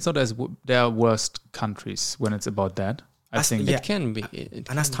I think it's not as there are worst countries when it's about that. I think it can be.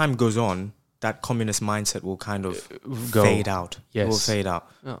 And as time goes on, that communist mindset will kind of fade out. Yes. It will fade out.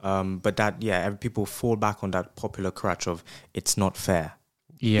 Oh. But that, people fall back on that popular crutch of it's not fair.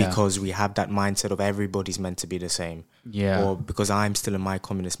 Yeah. Because we have that mindset of everybody's meant to be the same. Yeah. Or because I'm still in my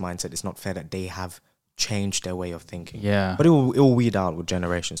communist mindset, it's not fair that they have changed their way of thinking. Yeah. But it will weed out with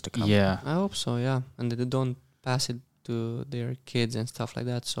generations to come. Yeah. I hope so, yeah. And they don't pass it to their kids and stuff like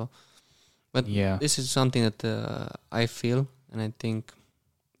that. So, but this is something that I feel, and I think,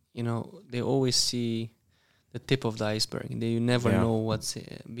 they always see the tip of the iceberg. You never know what's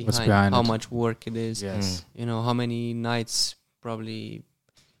behind how much work it is. Yes. How many nights probably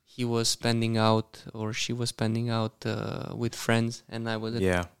he was spending out or she was spending out with friends, and I was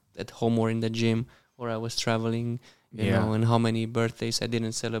at home or in the gym, or I was traveling, you know, and how many birthdays I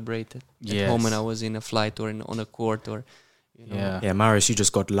didn't celebrate at home, and I was in a flight or on a court, or Yeah, Marius, you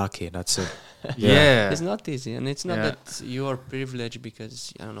just got lucky. That's it. It's not easy, and it's not that you are privileged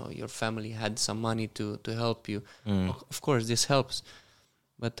because your family had some money to help you. Of course, this helps,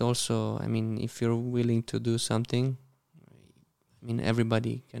 but also, I mean, if you're willing to do something, I mean,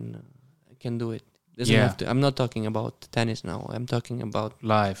 everybody can do it. Doesn't have to. I'm not talking about tennis now. I'm talking about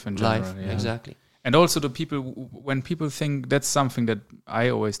life in general. Life, exactly. And also the people, when people think, that's something that I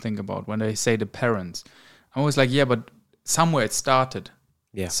always think about when they say the parents. I'm always like, but somewhere it started.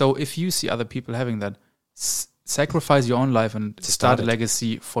 Yeah. So if you see other people having that, sacrifice your own life and start a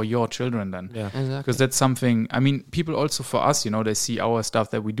legacy for your children then. Yeah, exactly. Because that's something, I mean, people also for us, they see our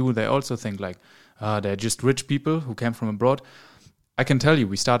stuff that we do, they also think like, they're just rich people who came from abroad. I can tell you,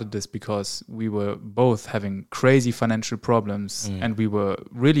 we started this because we were both having crazy financial problems and we were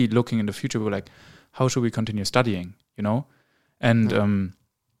really looking in the future. We were like, how should we continue studying, And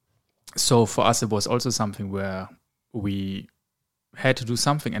so for us, it was also something where we had to do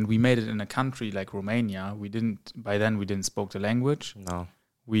something, and we made it in a country like Romania. By then we didn't speak the language. No.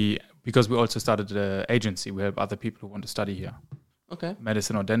 Because we also started an agency. We help other people who want to study here. Okay.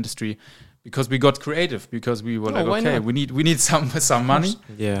 Medicine or dentistry, because we got creative, because we were we need some money.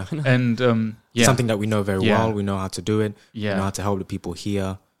 Yeah. And something that we know very well. We know how to do it. Yeah. We know how to help the people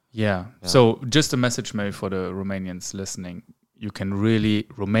here. Yeah. So just a message maybe for the Romanians listening.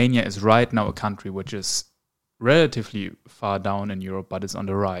 Romania is right now a country which is relatively far down in Europe, but it's on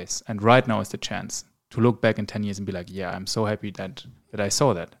the rise. And right now is the chance to look back in 10 years and be like, I'm so happy that I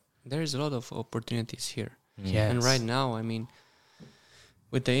saw that. There is a lot of opportunities here. Yes. And right now, I mean,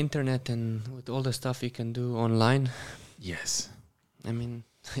 with the internet and with all the stuff you can do online, yes, I mean,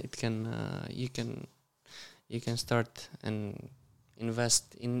 it can you can start and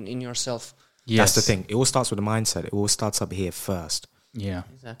invest in yourself. Yes. That's the thing. It all starts with a mindset. It all starts up here first. Yeah,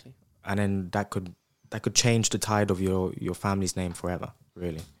 exactly. And then that could change the tide of your family's name forever,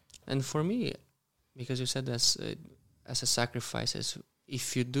 really. And for me, because you said as a sacrifice,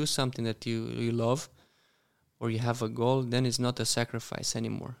 if you do something that you love, or you have a goal, then it's not a sacrifice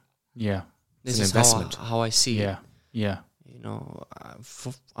anymore. Yeah. This is investment. How I see it. Yeah.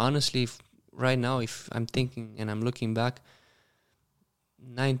 Honestly, right now, if I'm thinking and I'm looking back,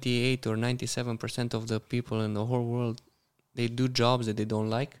 98 or 97% of the people in the whole world, they do jobs that they don't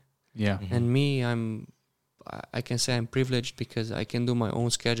like. Yeah. Mm-hmm. And me, I can say I'm privileged because I can do my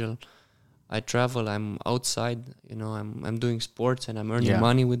own schedule. I travel, I'm outside, I'm doing sports and I'm earning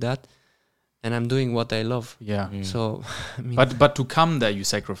money with that. And I'm doing what I love. Yeah. So, I mean, but to come there, you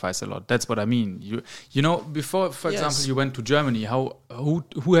sacrifice a lot. That's what I mean. Before, for example, you went to Germany.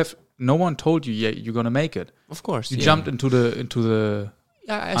 No one told you you're gonna make it. Of course, you jumped into the.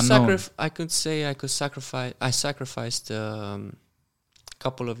 Yeah, I could say I sacrifice. I sacrificed a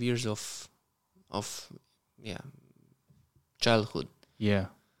couple of years of childhood. Yeah.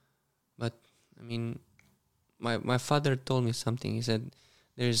 But I mean, my father told me something. He said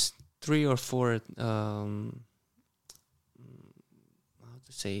there's 3 or 4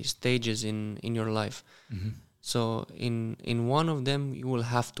 to say, stages in your life. Mm-hmm. So in one of them, you will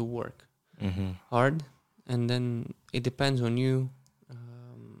have to work hard, and then it depends on you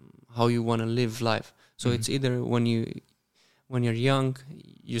how you want to live life. So it's either when you're young,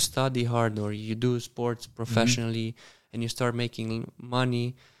 you study hard, or you do sports professionally, and you start making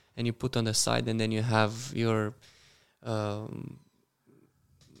money, and you put on the side, and then you have your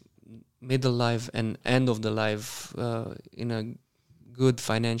middle life and end of the life in a good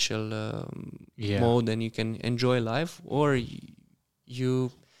financial mode, and you can enjoy life, or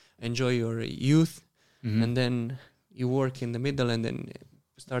you enjoy your youth, and then you work in the middle, and then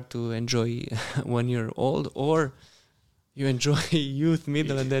start to enjoy when you're old, or you enjoy youth,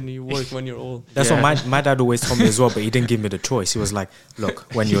 middle, and then you work when you're old. That's what my dad always told me as well, but he didn't give me the choice. He was like,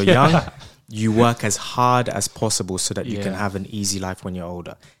 look, when you're young, you work as hard as possible so that you can have an easy life when you're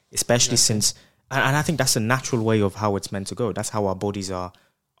older. Especially since, and I think that's a natural way of how it's meant to go. That's how our bodies are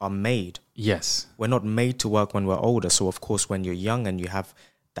made. Yes. We're not made to work when we're older. So of course, when you're young and you have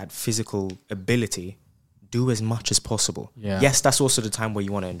that physical ability, do as much as possible. Yeah. Yes, that's also the time where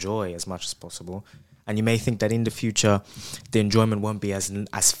you want to enjoy as much as possible. And you may think that in the future, the enjoyment won't be as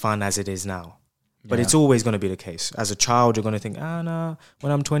fun as it is now. But it's always going to be the case. As a child, you're going to think, no,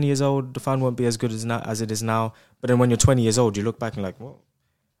 when I'm 20 years old, the fun won't be as good as it is now. But then when you're 20 years old, you look back and like, well,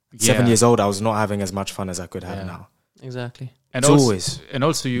 7 years old, I was not having as much fun as I could have now. Exactly. And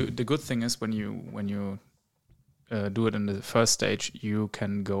also, the good thing is when you do it in the first stage, you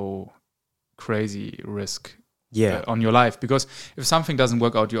can go crazy risk on your life, because if something doesn't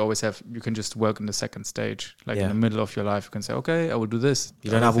work out, you can just work in the second stage, like in the middle of your life. You can say, okay, I will do this.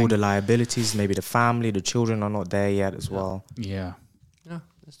 You don't have all the liabilities. Maybe the family, the children are not there yet as well. Yeah,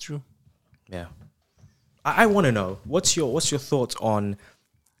 that's true. Yeah, I want to know what's your thoughts on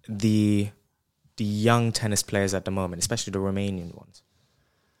the young tennis players at the moment, especially the Romanian ones.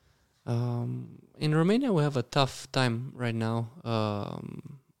 In Romania, we have a tough time right now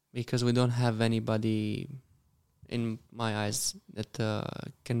because we don't have anybody, in my eyes, that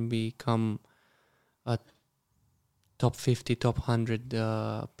can become a top 50, top 100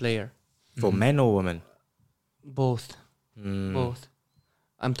 player. For men or women? Both. Both.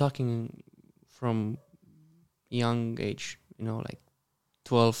 I'm talking from young age, like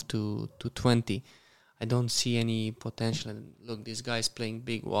 12 to 20. I don't see any potential. Look, this guy's playing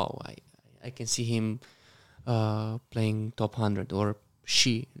big. Wow, I can see him playing top 100, or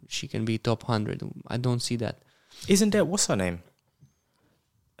she can be top 100. I don't see that. Isn't there, what's her name?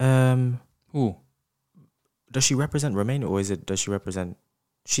 Who? Does she represent Romania, or does she represent?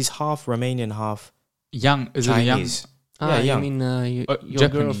 She's half Romanian, half young. Is Chinese. It young? Yeah, young. I mean your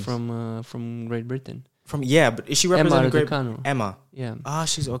Japanese. girl from Great Britain. But is she representing Emma? Yeah. Ah,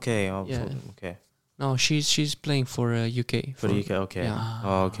 she's okay. Okay. No, she's playing for UK. For the UK, okay. Yeah.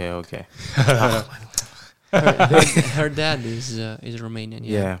 Oh, okay. her dad is Romanian.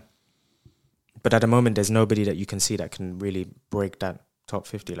 Yeah. But at the moment, there's nobody that you can see that can really break that top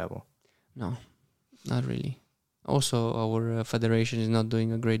 50 level. No, not really. Also, our federation is not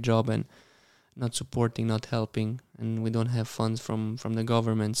doing a great job and not supporting, not helping, and we don't have funds from the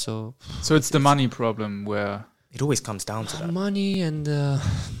government. So it's the money problem, where it always comes down to that. Money and the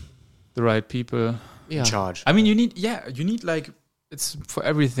right people in charge. I mean, you need like, it's for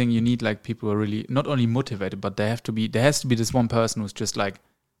everything. You need like people who are really not only motivated, but there has to be this one person who's just like,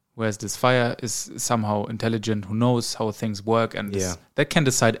 whereas this fire is somehow intelligent, who knows how things work, and that can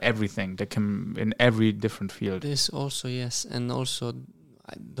decide everything. That can in every different field. This also, yes, and also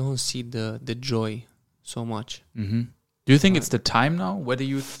I don't see the joy so much. Mm-hmm. Do you think it's the time now where the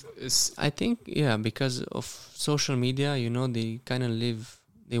youth is? I think because of social media, they kind of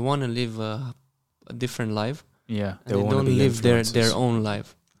they want to live a different life. Yeah, and they don't live their own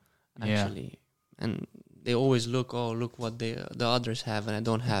life actually, and they always look what the others have and I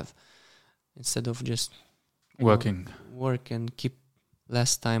don't have, instead of just work and keep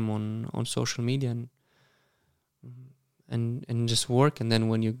less time on social media and just work, and then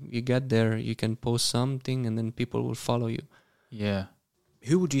when you get there, you can post something and then people will follow you. Yeah.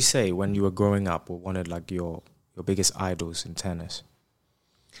 Who would you say when you were growing up were one of like your biggest idols in tennis?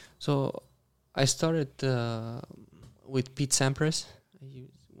 So I started with Pete Sampras,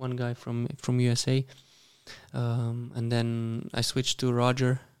 one guy from USA. And then I switched to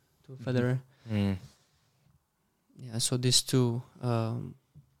Roger, to Federer. Mm. Yeah, so these two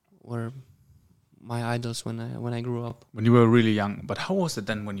were my idols when I grew up. When you were really young, but how was it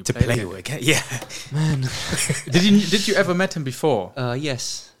then when you to played play with? Yeah, man. Did you ever met him before?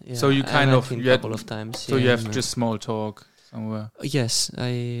 Yes. Yeah, so you met him a couple of times. So you have just small talk somewhere. Yes,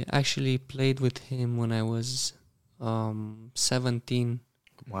 I actually played with him when I was 17.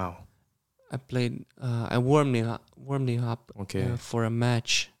 Wow. I played. I warmed him up Okay. for a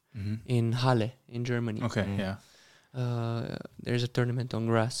match in Halle in Germany. Okay, yeah. There's a tournament on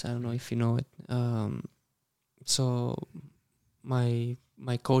grass. I don't know if you know it. So my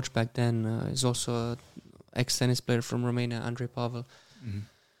coach back then is also an ex-tennis player from Romania, Andrei Pavel.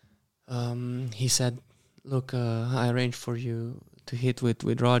 He said, "Look, I arranged for you to hit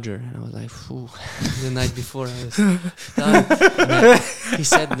with Roger." And I was like, "Phew." The night before I was done. He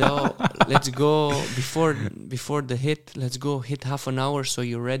said, "No, let's go before the hit. Let's go hit half an hour so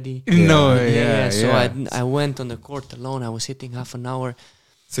you're ready." So I went on the court alone. I was hitting half an hour.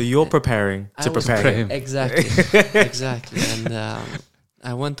 So you're preparing to prepare him. Exactly. And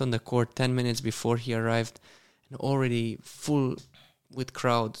I went on the court 10 minutes before he arrived, and already full with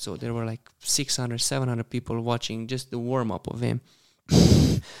crowd. So there were like 600, 700 people watching just the warm up of him.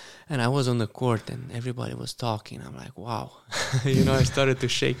 And I was on the court and everybody was talking. I'm like, wow. I started to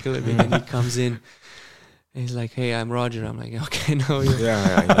shake a little bit, and he comes in. And he's like, "Hey, I'm Roger." I'm like, "Okay, no." Yeah,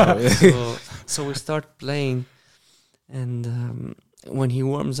 I know. So we start playing, and when he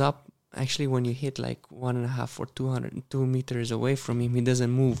warms up, actually when you hit like 1.5 or 2 meters away from him, he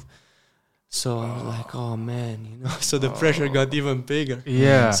doesn't move. So I was like, oh man, so the pressure got even bigger.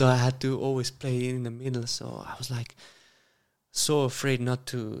 Yeah. So I had to always play in the middle. So I was like so afraid not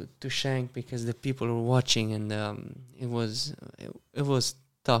to shank because the people were watching, and it was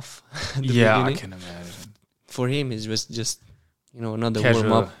tough. At the beginning. I can imagine. For him, it was just another Casual,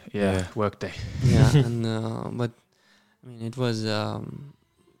 warm up. Work day. Yeah, and but I mean it was a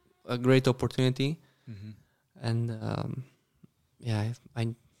great opportunity, and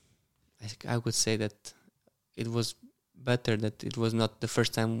I would say that it was better that it was not the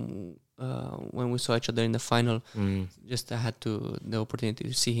first time when we saw each other in the final. Just I had the opportunity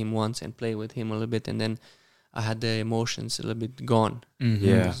to see him once and play with him a little bit, and then I had the emotions a little bit gone.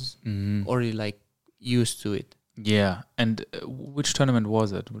 I was already like used to it. Yeah, and which tournament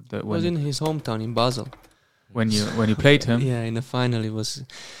was it? It was in his hometown in Basel. When you played him? Yeah, in the final it was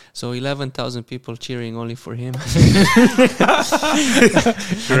 11,000 people cheering only for him. And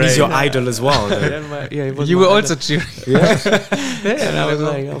he's your idol as well. You were also cheering. And I was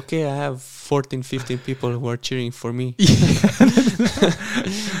like, okay, I have 14, 15 people who are cheering for me.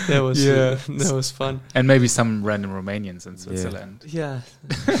 That was fun. And maybe some random Romanians in Switzerland. Yeah.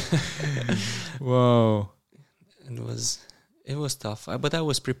 Whoa. It was tough, but I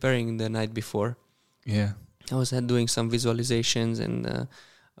was preparing the night before. Yeah. I was doing some visualizations, and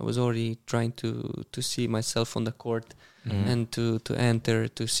I was already trying to see myself on the court and to enter,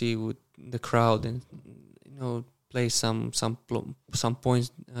 to see with the crowd, and play some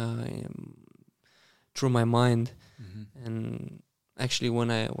points through my mind. And actually, when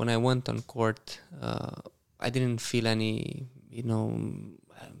I went on court, I didn't feel any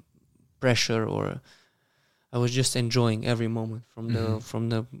pressure, or I was just enjoying every moment from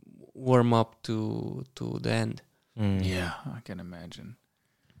the warm up to the end. Yeah, I can imagine.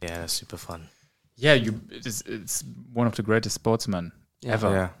 Yeah, that's super fun. Yeah, it's one of the greatest sportsmen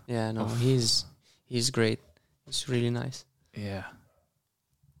ever. Yeah, no, he's great. He's really nice. Yeah.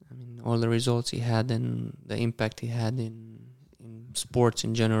 I mean, all the results he had and the impact he had in sports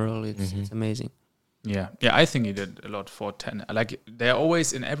in general, it's amazing. Yeah, I think he did a lot for tennis. Like, there are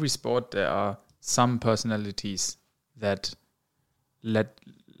always, in every sport, there are some personalities that let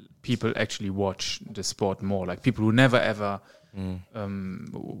people actually watch the sport more. Like, people who never ever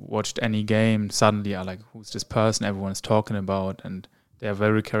watched any game suddenly are like, who's this person everyone's talking about? And they are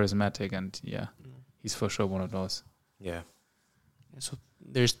very charismatic, and he's for sure one of those. Yeah. So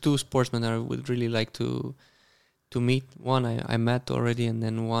there's 2 sportsmen that I would really like to meet. One I met already, and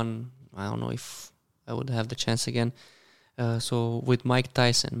then one I don't know if I would have the chance again. So with Mike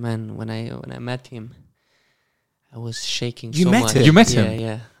Tyson, man, when I met him, I was shaking so much. Him? You met him?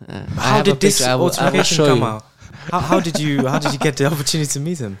 Yeah. How did this altercation come out? How did you get the opportunity to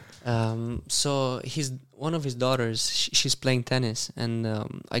meet him? So one of his daughters, she's playing tennis, and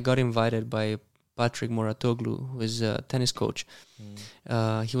I got invited by Patrick Moratoglu, who is a tennis coach.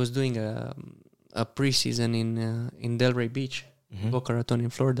 He was doing a preseason in Delray Beach, Boca Raton in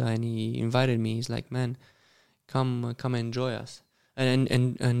Florida, and he invited me. He's like, "Man, come and join us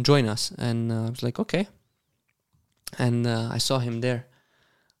and join us." And I was like, "Okay." And I saw him there.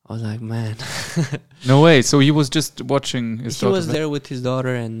 I was like, man. No way. So he was just watching his daughter? He was there with his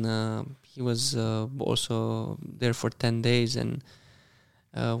daughter, and he was also there for 10 days. And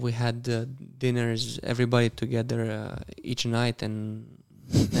we had dinners, everybody together each night. And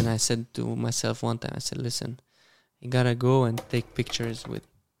then I said to myself one time, I said, listen, you got to go and take pictures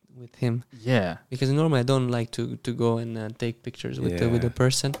with him. Yeah. Because normally I don't like to go and take pictures with the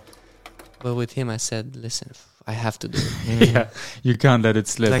person, but with him I said, listen, I have to do it. Yeah, you can't let it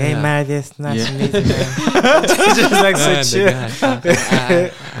slip. Like, hey, Marius, nice to meet you, man. Just like so And chill.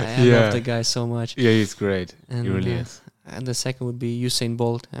 I love the guy so much. Yeah, he's great. And, He really is. And the second would be Usain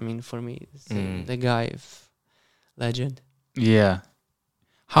Bolt. I mean, for me, it's, the guy, legend. Yeah.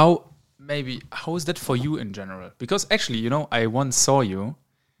 How is that for you in general? Because actually, you know, I once saw you.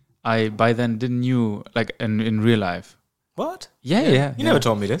 I by then didn't knew like in real life. What? Yeah. You never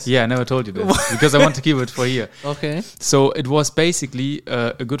told me this. Yeah, I never told you this because I want to keep it for here. Okay. So it was basically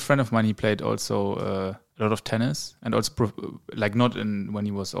a good friend of mine. He played also a lot of tennis and also like not in when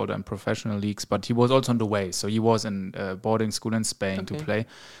he was older in professional leagues, but he was also on the way. So he was in boarding school in Spain to play,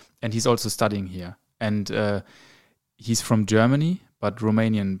 and he's also studying here. And he's from Germany, but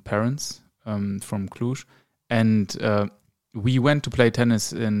Romanian parents from Cluj, and we went to play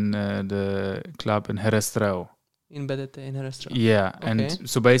tennis in the club in Herăstrău. In Herăstrău. Yeah, Okay. and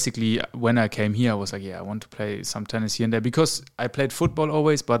so basically when I came here, I was like, I want to play some tennis here and there because I played football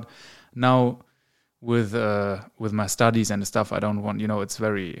always, but now with my studies and stuff, I don't want, it's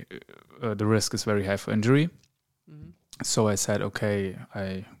very, the risk is very high for injury. Mm-hmm. So I said, okay,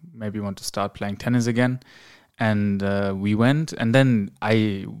 I maybe want to start playing tennis again. And we went, and then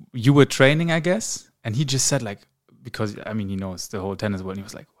you were training, I guess, and he just said like, because I mean he knows the whole tennis world. And he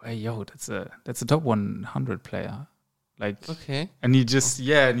was like, "Hey, yo, that's a top 100 player." Like, okay. And he just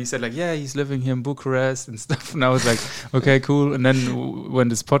and he said like, "Yeah, he's living here in Bucharest and stuff." And I was like, "Okay, cool." And then when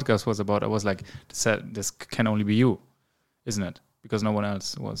this podcast was about, I was like, "This can only be you, isn't it?" Because no one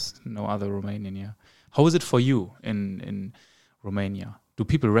else no other Romanian. Yeah. How is it for you in Romania? Do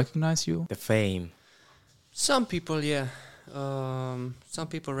people recognize you? The fame. Some people, yeah. Some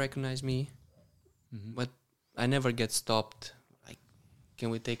people recognize me, but I never get stopped. Like, can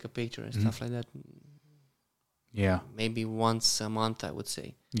we take a picture and stuff like that? Yeah. Maybe once a month, I would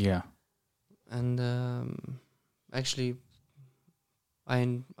say. Yeah. And actually,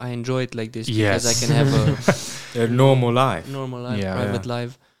 I enjoy it like this Yes. because I can have A normal life. private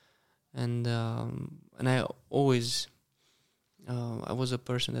life, and I always. I was a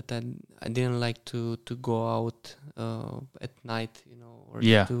person that I didn't like to go out at night, or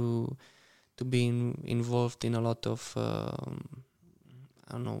to be involved in a lot of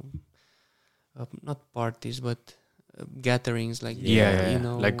I don't know, not parties but gatherings like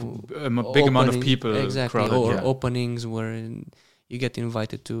like a big amount of people crowded, or openings where you get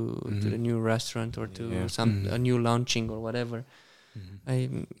invited to the new restaurant or to a new launching or whatever.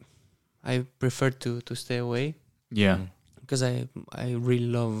 I prefer to stay away. Yeah. Because I really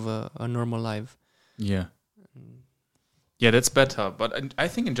love a normal life. Yeah. Yeah, that's better. But I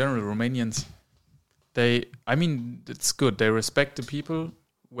think in general, Romanians, it's good. They respect the people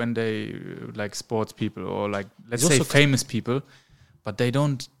when they like sports people or like, let's say famous people, but they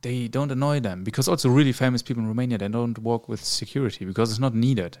don't annoy them because also really famous people in Romania, they don't work with security because it's not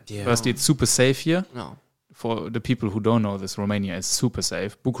needed. Yeah. Firstly, it's super safe here. No. For the people who don't know this, Romania is super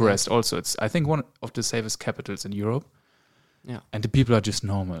safe. Bucharest also, it's I think one of the safest capitals in Europe. Yeah, and the people are just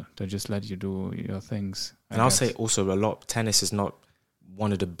normal. They just let you do your things. And I'll say also a lot. Tennis is not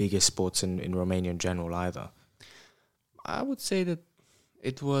one of the biggest sports in Romania in general either. I would say that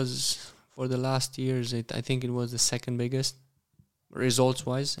it was for the last years. I think it was the second biggest results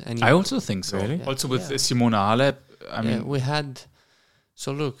wise. And I also think so. Really? Yeah. Also with Simona Halep. I mean, we had.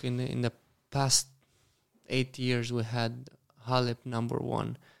 So look, in the past 8 years, we had Halep number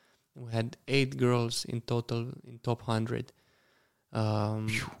 1. We had 8 girls in total in top 100.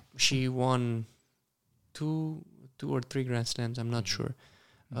 She won two or three Grand Slams, I'm not sure.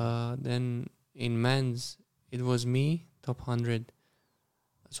 Then in men's, it was me, top 100.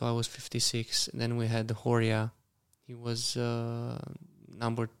 So I was 56. Then we had Horia. He was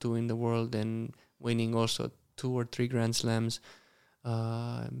number 2 in the world and winning also 2 or 3 Grand Slams.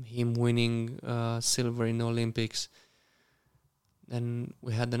 Him winning silver in the Olympics. Then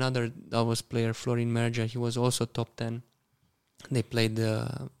we had another doubles player, Florin Mergea. He was also top 10. They played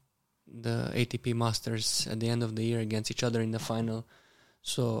the ATP Masters at the end of the year against each other in the final.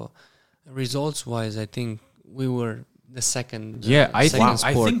 So results-wise, I think we were the second. I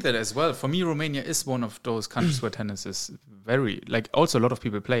sport. think that as well. For me, Romania is one of those countries where tennis is very also a lot of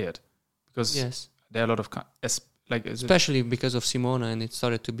people play it because there are a lot of especially because of Simona, and it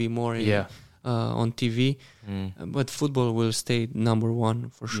started to be more on TV. But football will stay number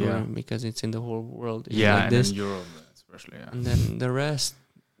 1 for sure because it's in the whole world. Yeah, like this. in Europe especially. Yeah. And then the rest,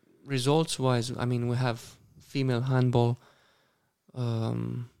 results-wise, I mean, we have female handball,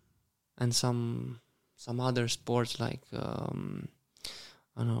 and some other sports like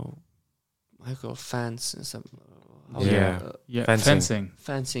don't know, I call fans and some. Fencing.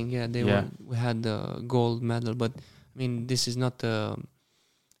 Fencing, yeah. We had the gold medal, but I mean, this is not a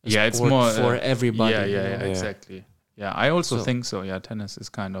it's sport more for everybody. Exactly. Yeah, I also think so. Yeah, tennis is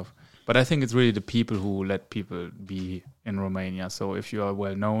kind of, but I think it's really the people who let people be in Romania. So if you are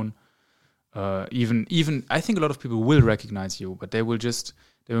well known, even I think a lot of people will recognize you, but they will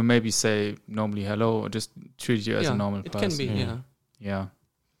maybe say normally hello or just treat you as a normal person. It can be, yeah,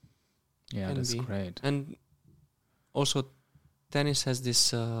 that's great. And also, tennis has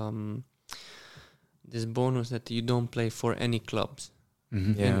this this bonus that you don't play for any clubs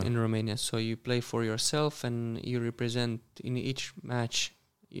in Romania. So you play for yourself, and you represent in each match.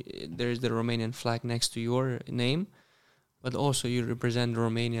 There is the Romanian flag next to your name, but also you represent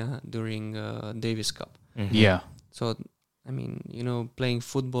Romania during Davis Cup. Yeah. So, I mean, playing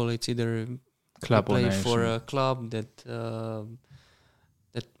football, it's either club you or play nation. for a club that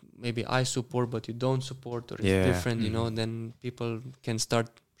maybe I support, but you don't support, or it's different, then people can start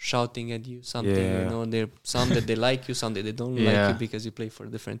shouting at you something, there some that they like you, some that they don't like you because you play for a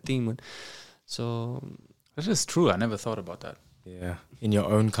different team. So that is true. I never thought about that. Yeah. In your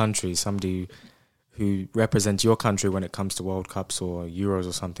own country, somebody who represents your country when it comes to World Cups or Euros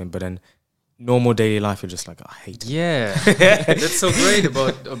or something, but then normal daily life, you're just like, I hate it. Yeah. That's so great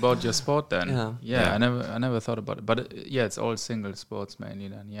about your sport then. Yeah. I never thought about it. But it's all single sports mainly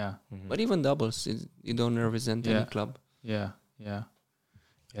then, But even doubles, you don't represent any club. Yeah,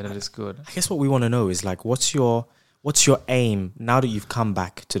 that is good. I guess what we want to know is like, what's your aim now that you've come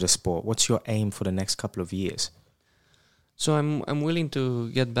back to the sport? What's your aim for the next couple of years? So I'm willing to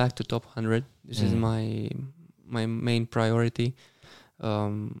get back to top 100. This is my main priority.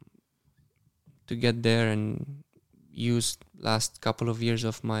 To get there and use last couple of years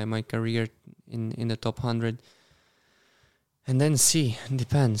of my career in the top 100, and then see.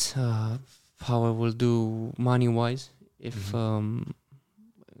 Depends how I will do money wise. If I'm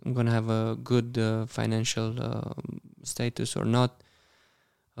gonna have a good financial status or not.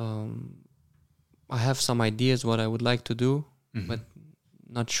 I have some ideas what I would like to do, but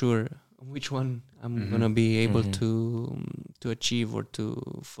not sure which one I'm gonna be able to achieve or to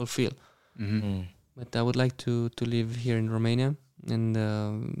fulfill. But I would like to live here in Romania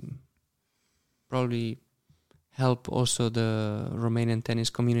and probably help also the Romanian tennis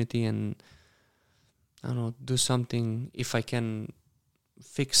community, and I don't know, do something if I can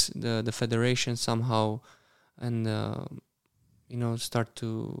fix the federation somehow, and start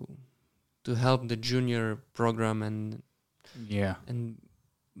to help the junior program and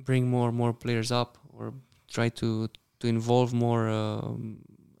bring more players up, or try to involve more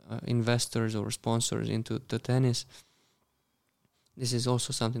investors or sponsors into the tennis. This is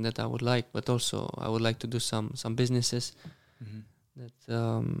also something that I would like, but also I would like to do some businesses that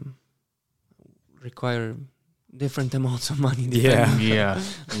require different amounts of money.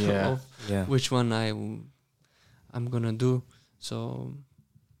 Which one I'm gonna do. So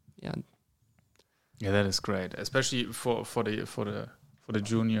that is great, especially for the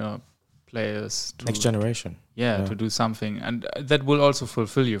junior players, next generation. To do something, and that will also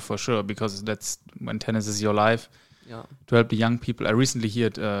fulfill you for sure, because that's when tennis is your life. To help the young people. I recently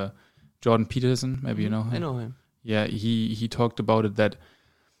heard Jordan Peterson, maybe you know him. I know him. Yeah, he talked about it, that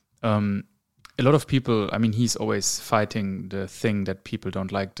a lot of people, I mean, he's always fighting the thing that people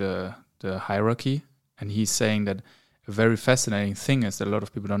don't like, the hierarchy, and he's saying that a very fascinating thing is that a lot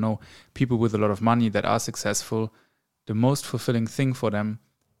of people don't know, people with a lot of money that are successful, the most fulfilling thing for them,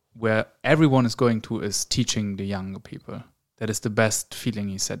 where everyone is going to, is teaching the younger people. That is the best feeling,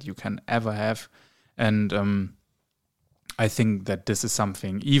 he said, you can ever have. And I think that this is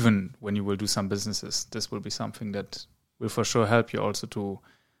something, even when you will do some businesses, this will be something that will for sure help you also to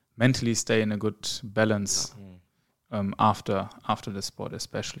mentally stay in a good balance after the sport,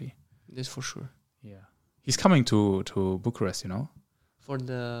 especially. This for sure. Yeah. He's coming to Bucharest,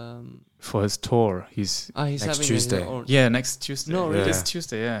 for his tour. He's next Tuesday. Next Tuesday. No, really? This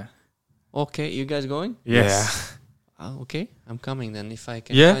Tuesday, Okay, you guys going? Yes. Okay, I'm coming then. If I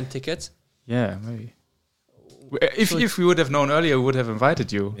can find tickets. Yeah, maybe. If we would have known earlier, we would have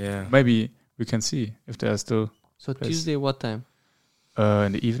invited you. Yeah. Maybe we can see if there are still. So places. Tuesday, what time?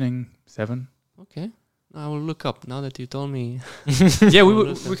 In the evening, 7. Okay, I will look up now that you told me.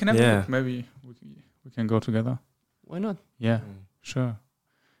 we can have a look. Maybe we can go together. Why not? Yeah, sure.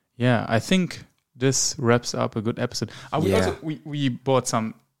 Yeah, I think this wraps up a good episode. We bought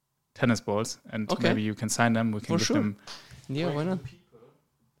some tennis balls, and maybe you can sign them. We can give them. Yeah, why not?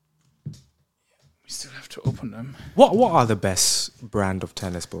 We still have to open them. What are the best brand of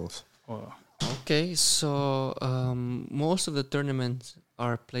tennis balls? Okay, so most of the tournaments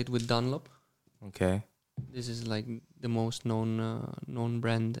are played with Dunlop. Okay. This is like the most known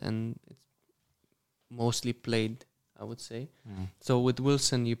brand, and it's mostly played, I would say. So with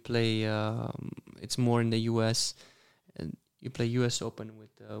Wilson, you play. It's more in the US, and you play US Open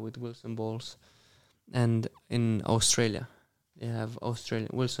with Wilson balls, and in Australia, they have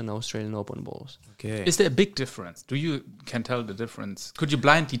Wilson Australian Open balls. Okay. Is there a big difference? Can tell the difference? Could you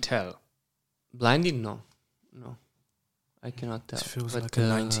blindly tell? Blindly, no. I cannot tell. It feels but, like a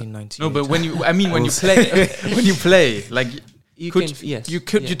 1998. No, but when you play, like you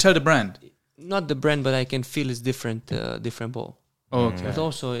tell the brand? Not the brand, but I can feel it's different ball. Oh, okay. But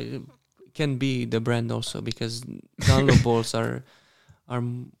also it can be the brand also, because Dunlop balls are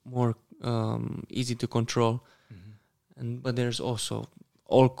more easy to control, but there's also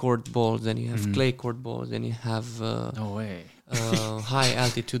all court balls. Then you have clay court balls. Then you have no way high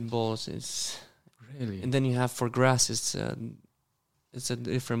altitude balls. It's really, and then you have for grass. It's a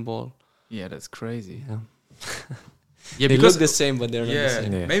different ball. Yeah, that's crazy. Yeah. Yeah, they because look the same, but they're not the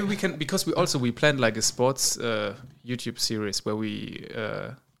same. Yeah. Maybe we can, because we planned like a sports YouTube series where we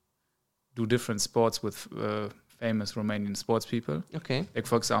do different sports with famous Romanian sports people. Okay. Like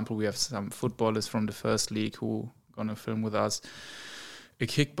for example, we have some footballers from the first league who gonna film with us. A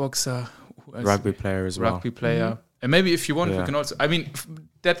kickboxer, Rugby player as well. Rugby player. And maybe if you want, we can also. I mean,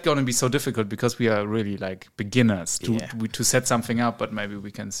 that's gonna be so difficult because we are really like beginners to set something up. But maybe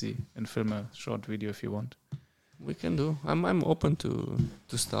we can see and film a short video if you want. We can do. I'm open to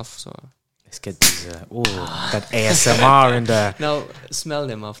stuff. So let's get these. That ASMR in there. Now smell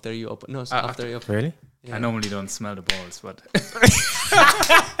them after you open. No, after you open. Really? Yeah. I normally don't smell the balls, but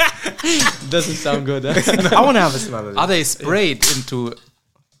doesn't sound good. Huh? No. I want to have a smell of it. Are they sprayed into?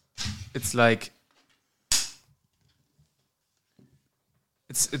 It's like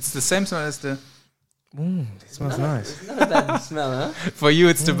it's the same smell as the. It smells nice. It's not a bad smell, huh? For you,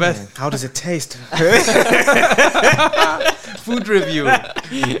 it's the best. How does it taste? Food review.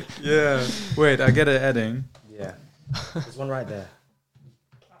 Yeah. Wait, I get an adding. Yeah. There's one right there.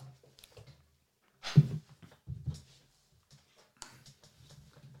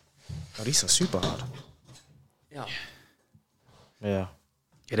 Oh, these are super hard. Yeah. Yeah.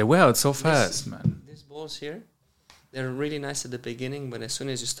 Yeah, they wear out so fast, man. These balls here, they're really nice at the beginning, but as soon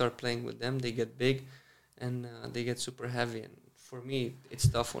as you start playing with them, they get big and they get super heavy. And for me, it's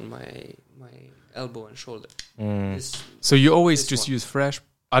tough on my elbow and shoulder. So you always just use fresh?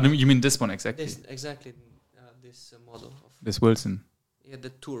 You mean this one exactly? This model of this Wilson. Yeah,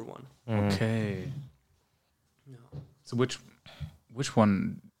 the Tour one. Okay. No. So which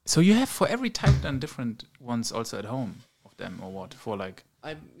one? So you have for every type then different ones also at home of them, or what? For like.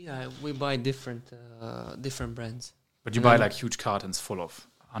 We buy different brands. But you buy like huge cartons full of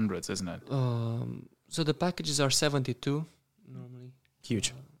hundreds, isn't it? So the packages are 72 normally.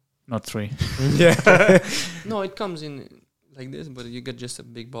 Huge. Not 3. Yeah. No, it comes in like this, but you get just a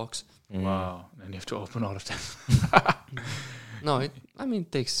big box. Wow. Then you have to open all of them. No, it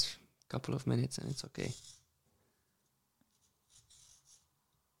takes a couple of minutes and it's okay.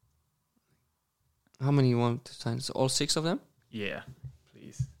 How many you want to sign? So all 6 of them? Yeah,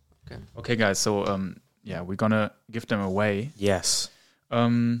 please. Okay. Okay, guys. So we're gonna give them away. Yes.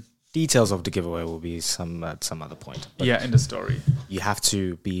 Details of the giveaway will be at some other point. But in the story. You have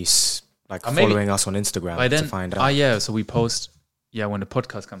to be following us on Instagram to find out. Yeah. So we post. Yeah, when the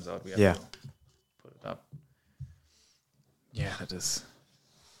podcast comes out, we have to put it up. Yeah, that is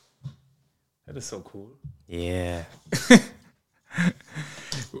so cool. Yeah.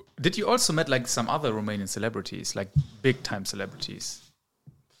 Did you also met like some other Romanian celebrities, like big time celebrities,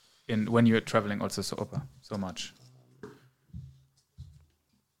 when you were traveling also so much?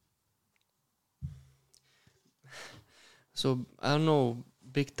 So I don't know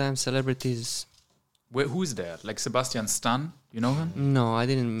big time celebrities. Who's there? Like Sebastian Stan, you know him? No, I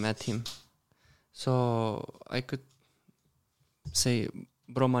didn't met him. So I could say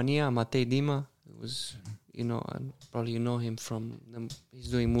Romania, Matei Dima was, probably you know him from he's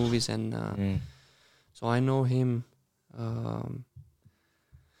doing movies and so I know him.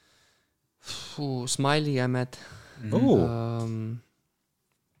 Smiley I met. Who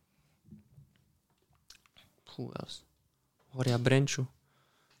else? Horia Brenciu.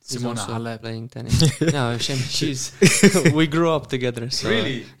 Simona Halep playing tennis. No, she's we grew up together. So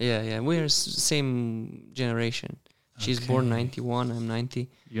really? Yeah. We're same generation. She's born 91. I'm 90.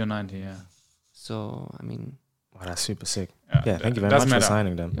 You're 90, yeah. So I mean. Wow, that's super sick. Yeah, thank you very much for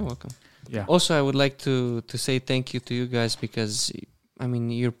signing them. You're welcome. Yeah. Also, I would like to say thank you to you guys because I mean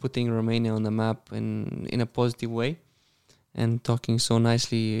you're putting Romania on the map in a positive way, and talking so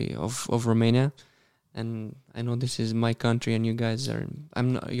nicely of Romania. and I know this is my country, and you guys are.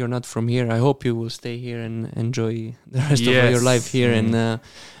 You're not from here. I hope you will stay here and enjoy the rest of your life here and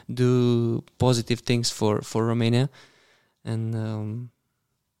do positive things for Romania. And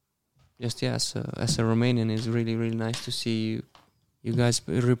just as a Romanian, it's really really nice to see you guys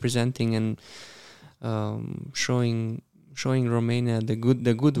representing and showing Romania the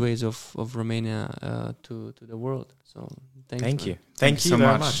good ways of Romania to the world. So thank you so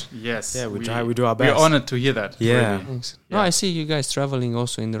very much. Yes, yeah, we do our best. We're honored to hear that. Yeah, really. Thanks. Yeah. No, I see you guys traveling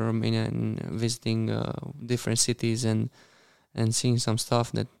also in the Romania and visiting different cities and seeing some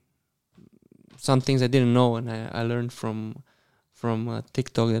stuff some things I didn't know, and I learned from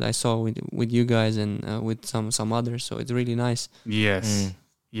TikTok that I saw with you guys and with some others. So it's really nice. Yes,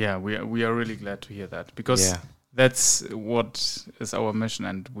 yeah, we are really glad to hear that, because that's what is our mission,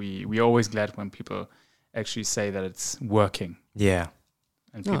 and we are always glad when people actually say that it's working. Yeah,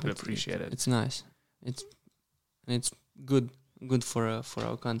 and people appreciate it. It's nice. It's good for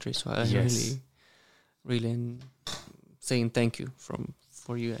our country. So I really am saying thank you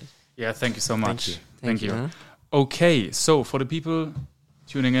for you guys. Yeah, thank you so much. Thank you. Huh? Okay, so for the people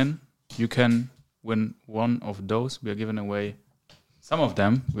tuning in, you can win one of those. We are giving away some of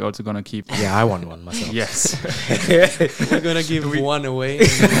them. We're also gonna keep. Yeah, I want one myself. Yes, we're gonna give one away. And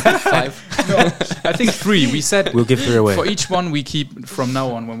 5. No, I think 3. We said we'll give 3 away. For each one, we keep from now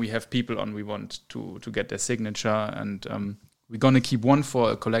on. When we have people on, we want to get their signature, and we're gonna keep one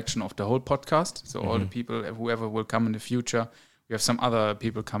for a collection of the whole podcast. So all the people, whoever will come in the future. We have some other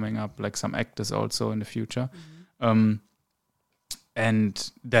people coming up, like some actors also in the future.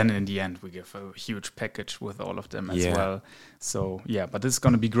 And then in the end, we give a huge package with all of them as well. So, but this is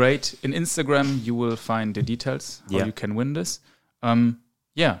going to be great. In Instagram, you will find the details, how you can win this.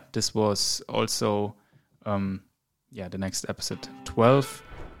 This was also, the next episode 12.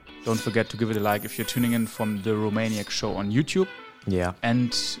 Don't forget to give it a like if you're tuning in from the Romaniac Show on YouTube. Yeah.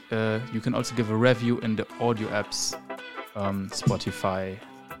 And you can also give a review in the audio apps, Spotify,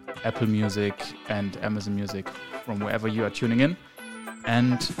 Apple Music, and Amazon Music, from wherever you are tuning in.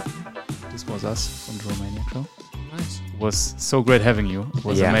 And this was us from the Romaniac Show. Nice. It was so great having you. It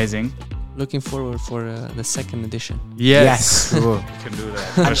was amazing. Looking forward for the second edition. Yes. We can do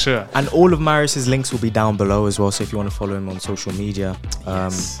that for sure. And all of Marius's links will be down below as well. So if you want to follow him on social media,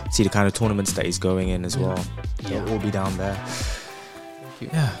 see the kind of tournaments that he's going in as well. They'll all be down there. Thank you.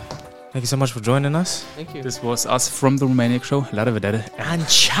 Yeah. Thank you so much for joining us. Thank you. This was us from the Romaniac Show. La vedere. And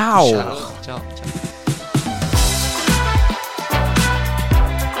ciao. Ciao.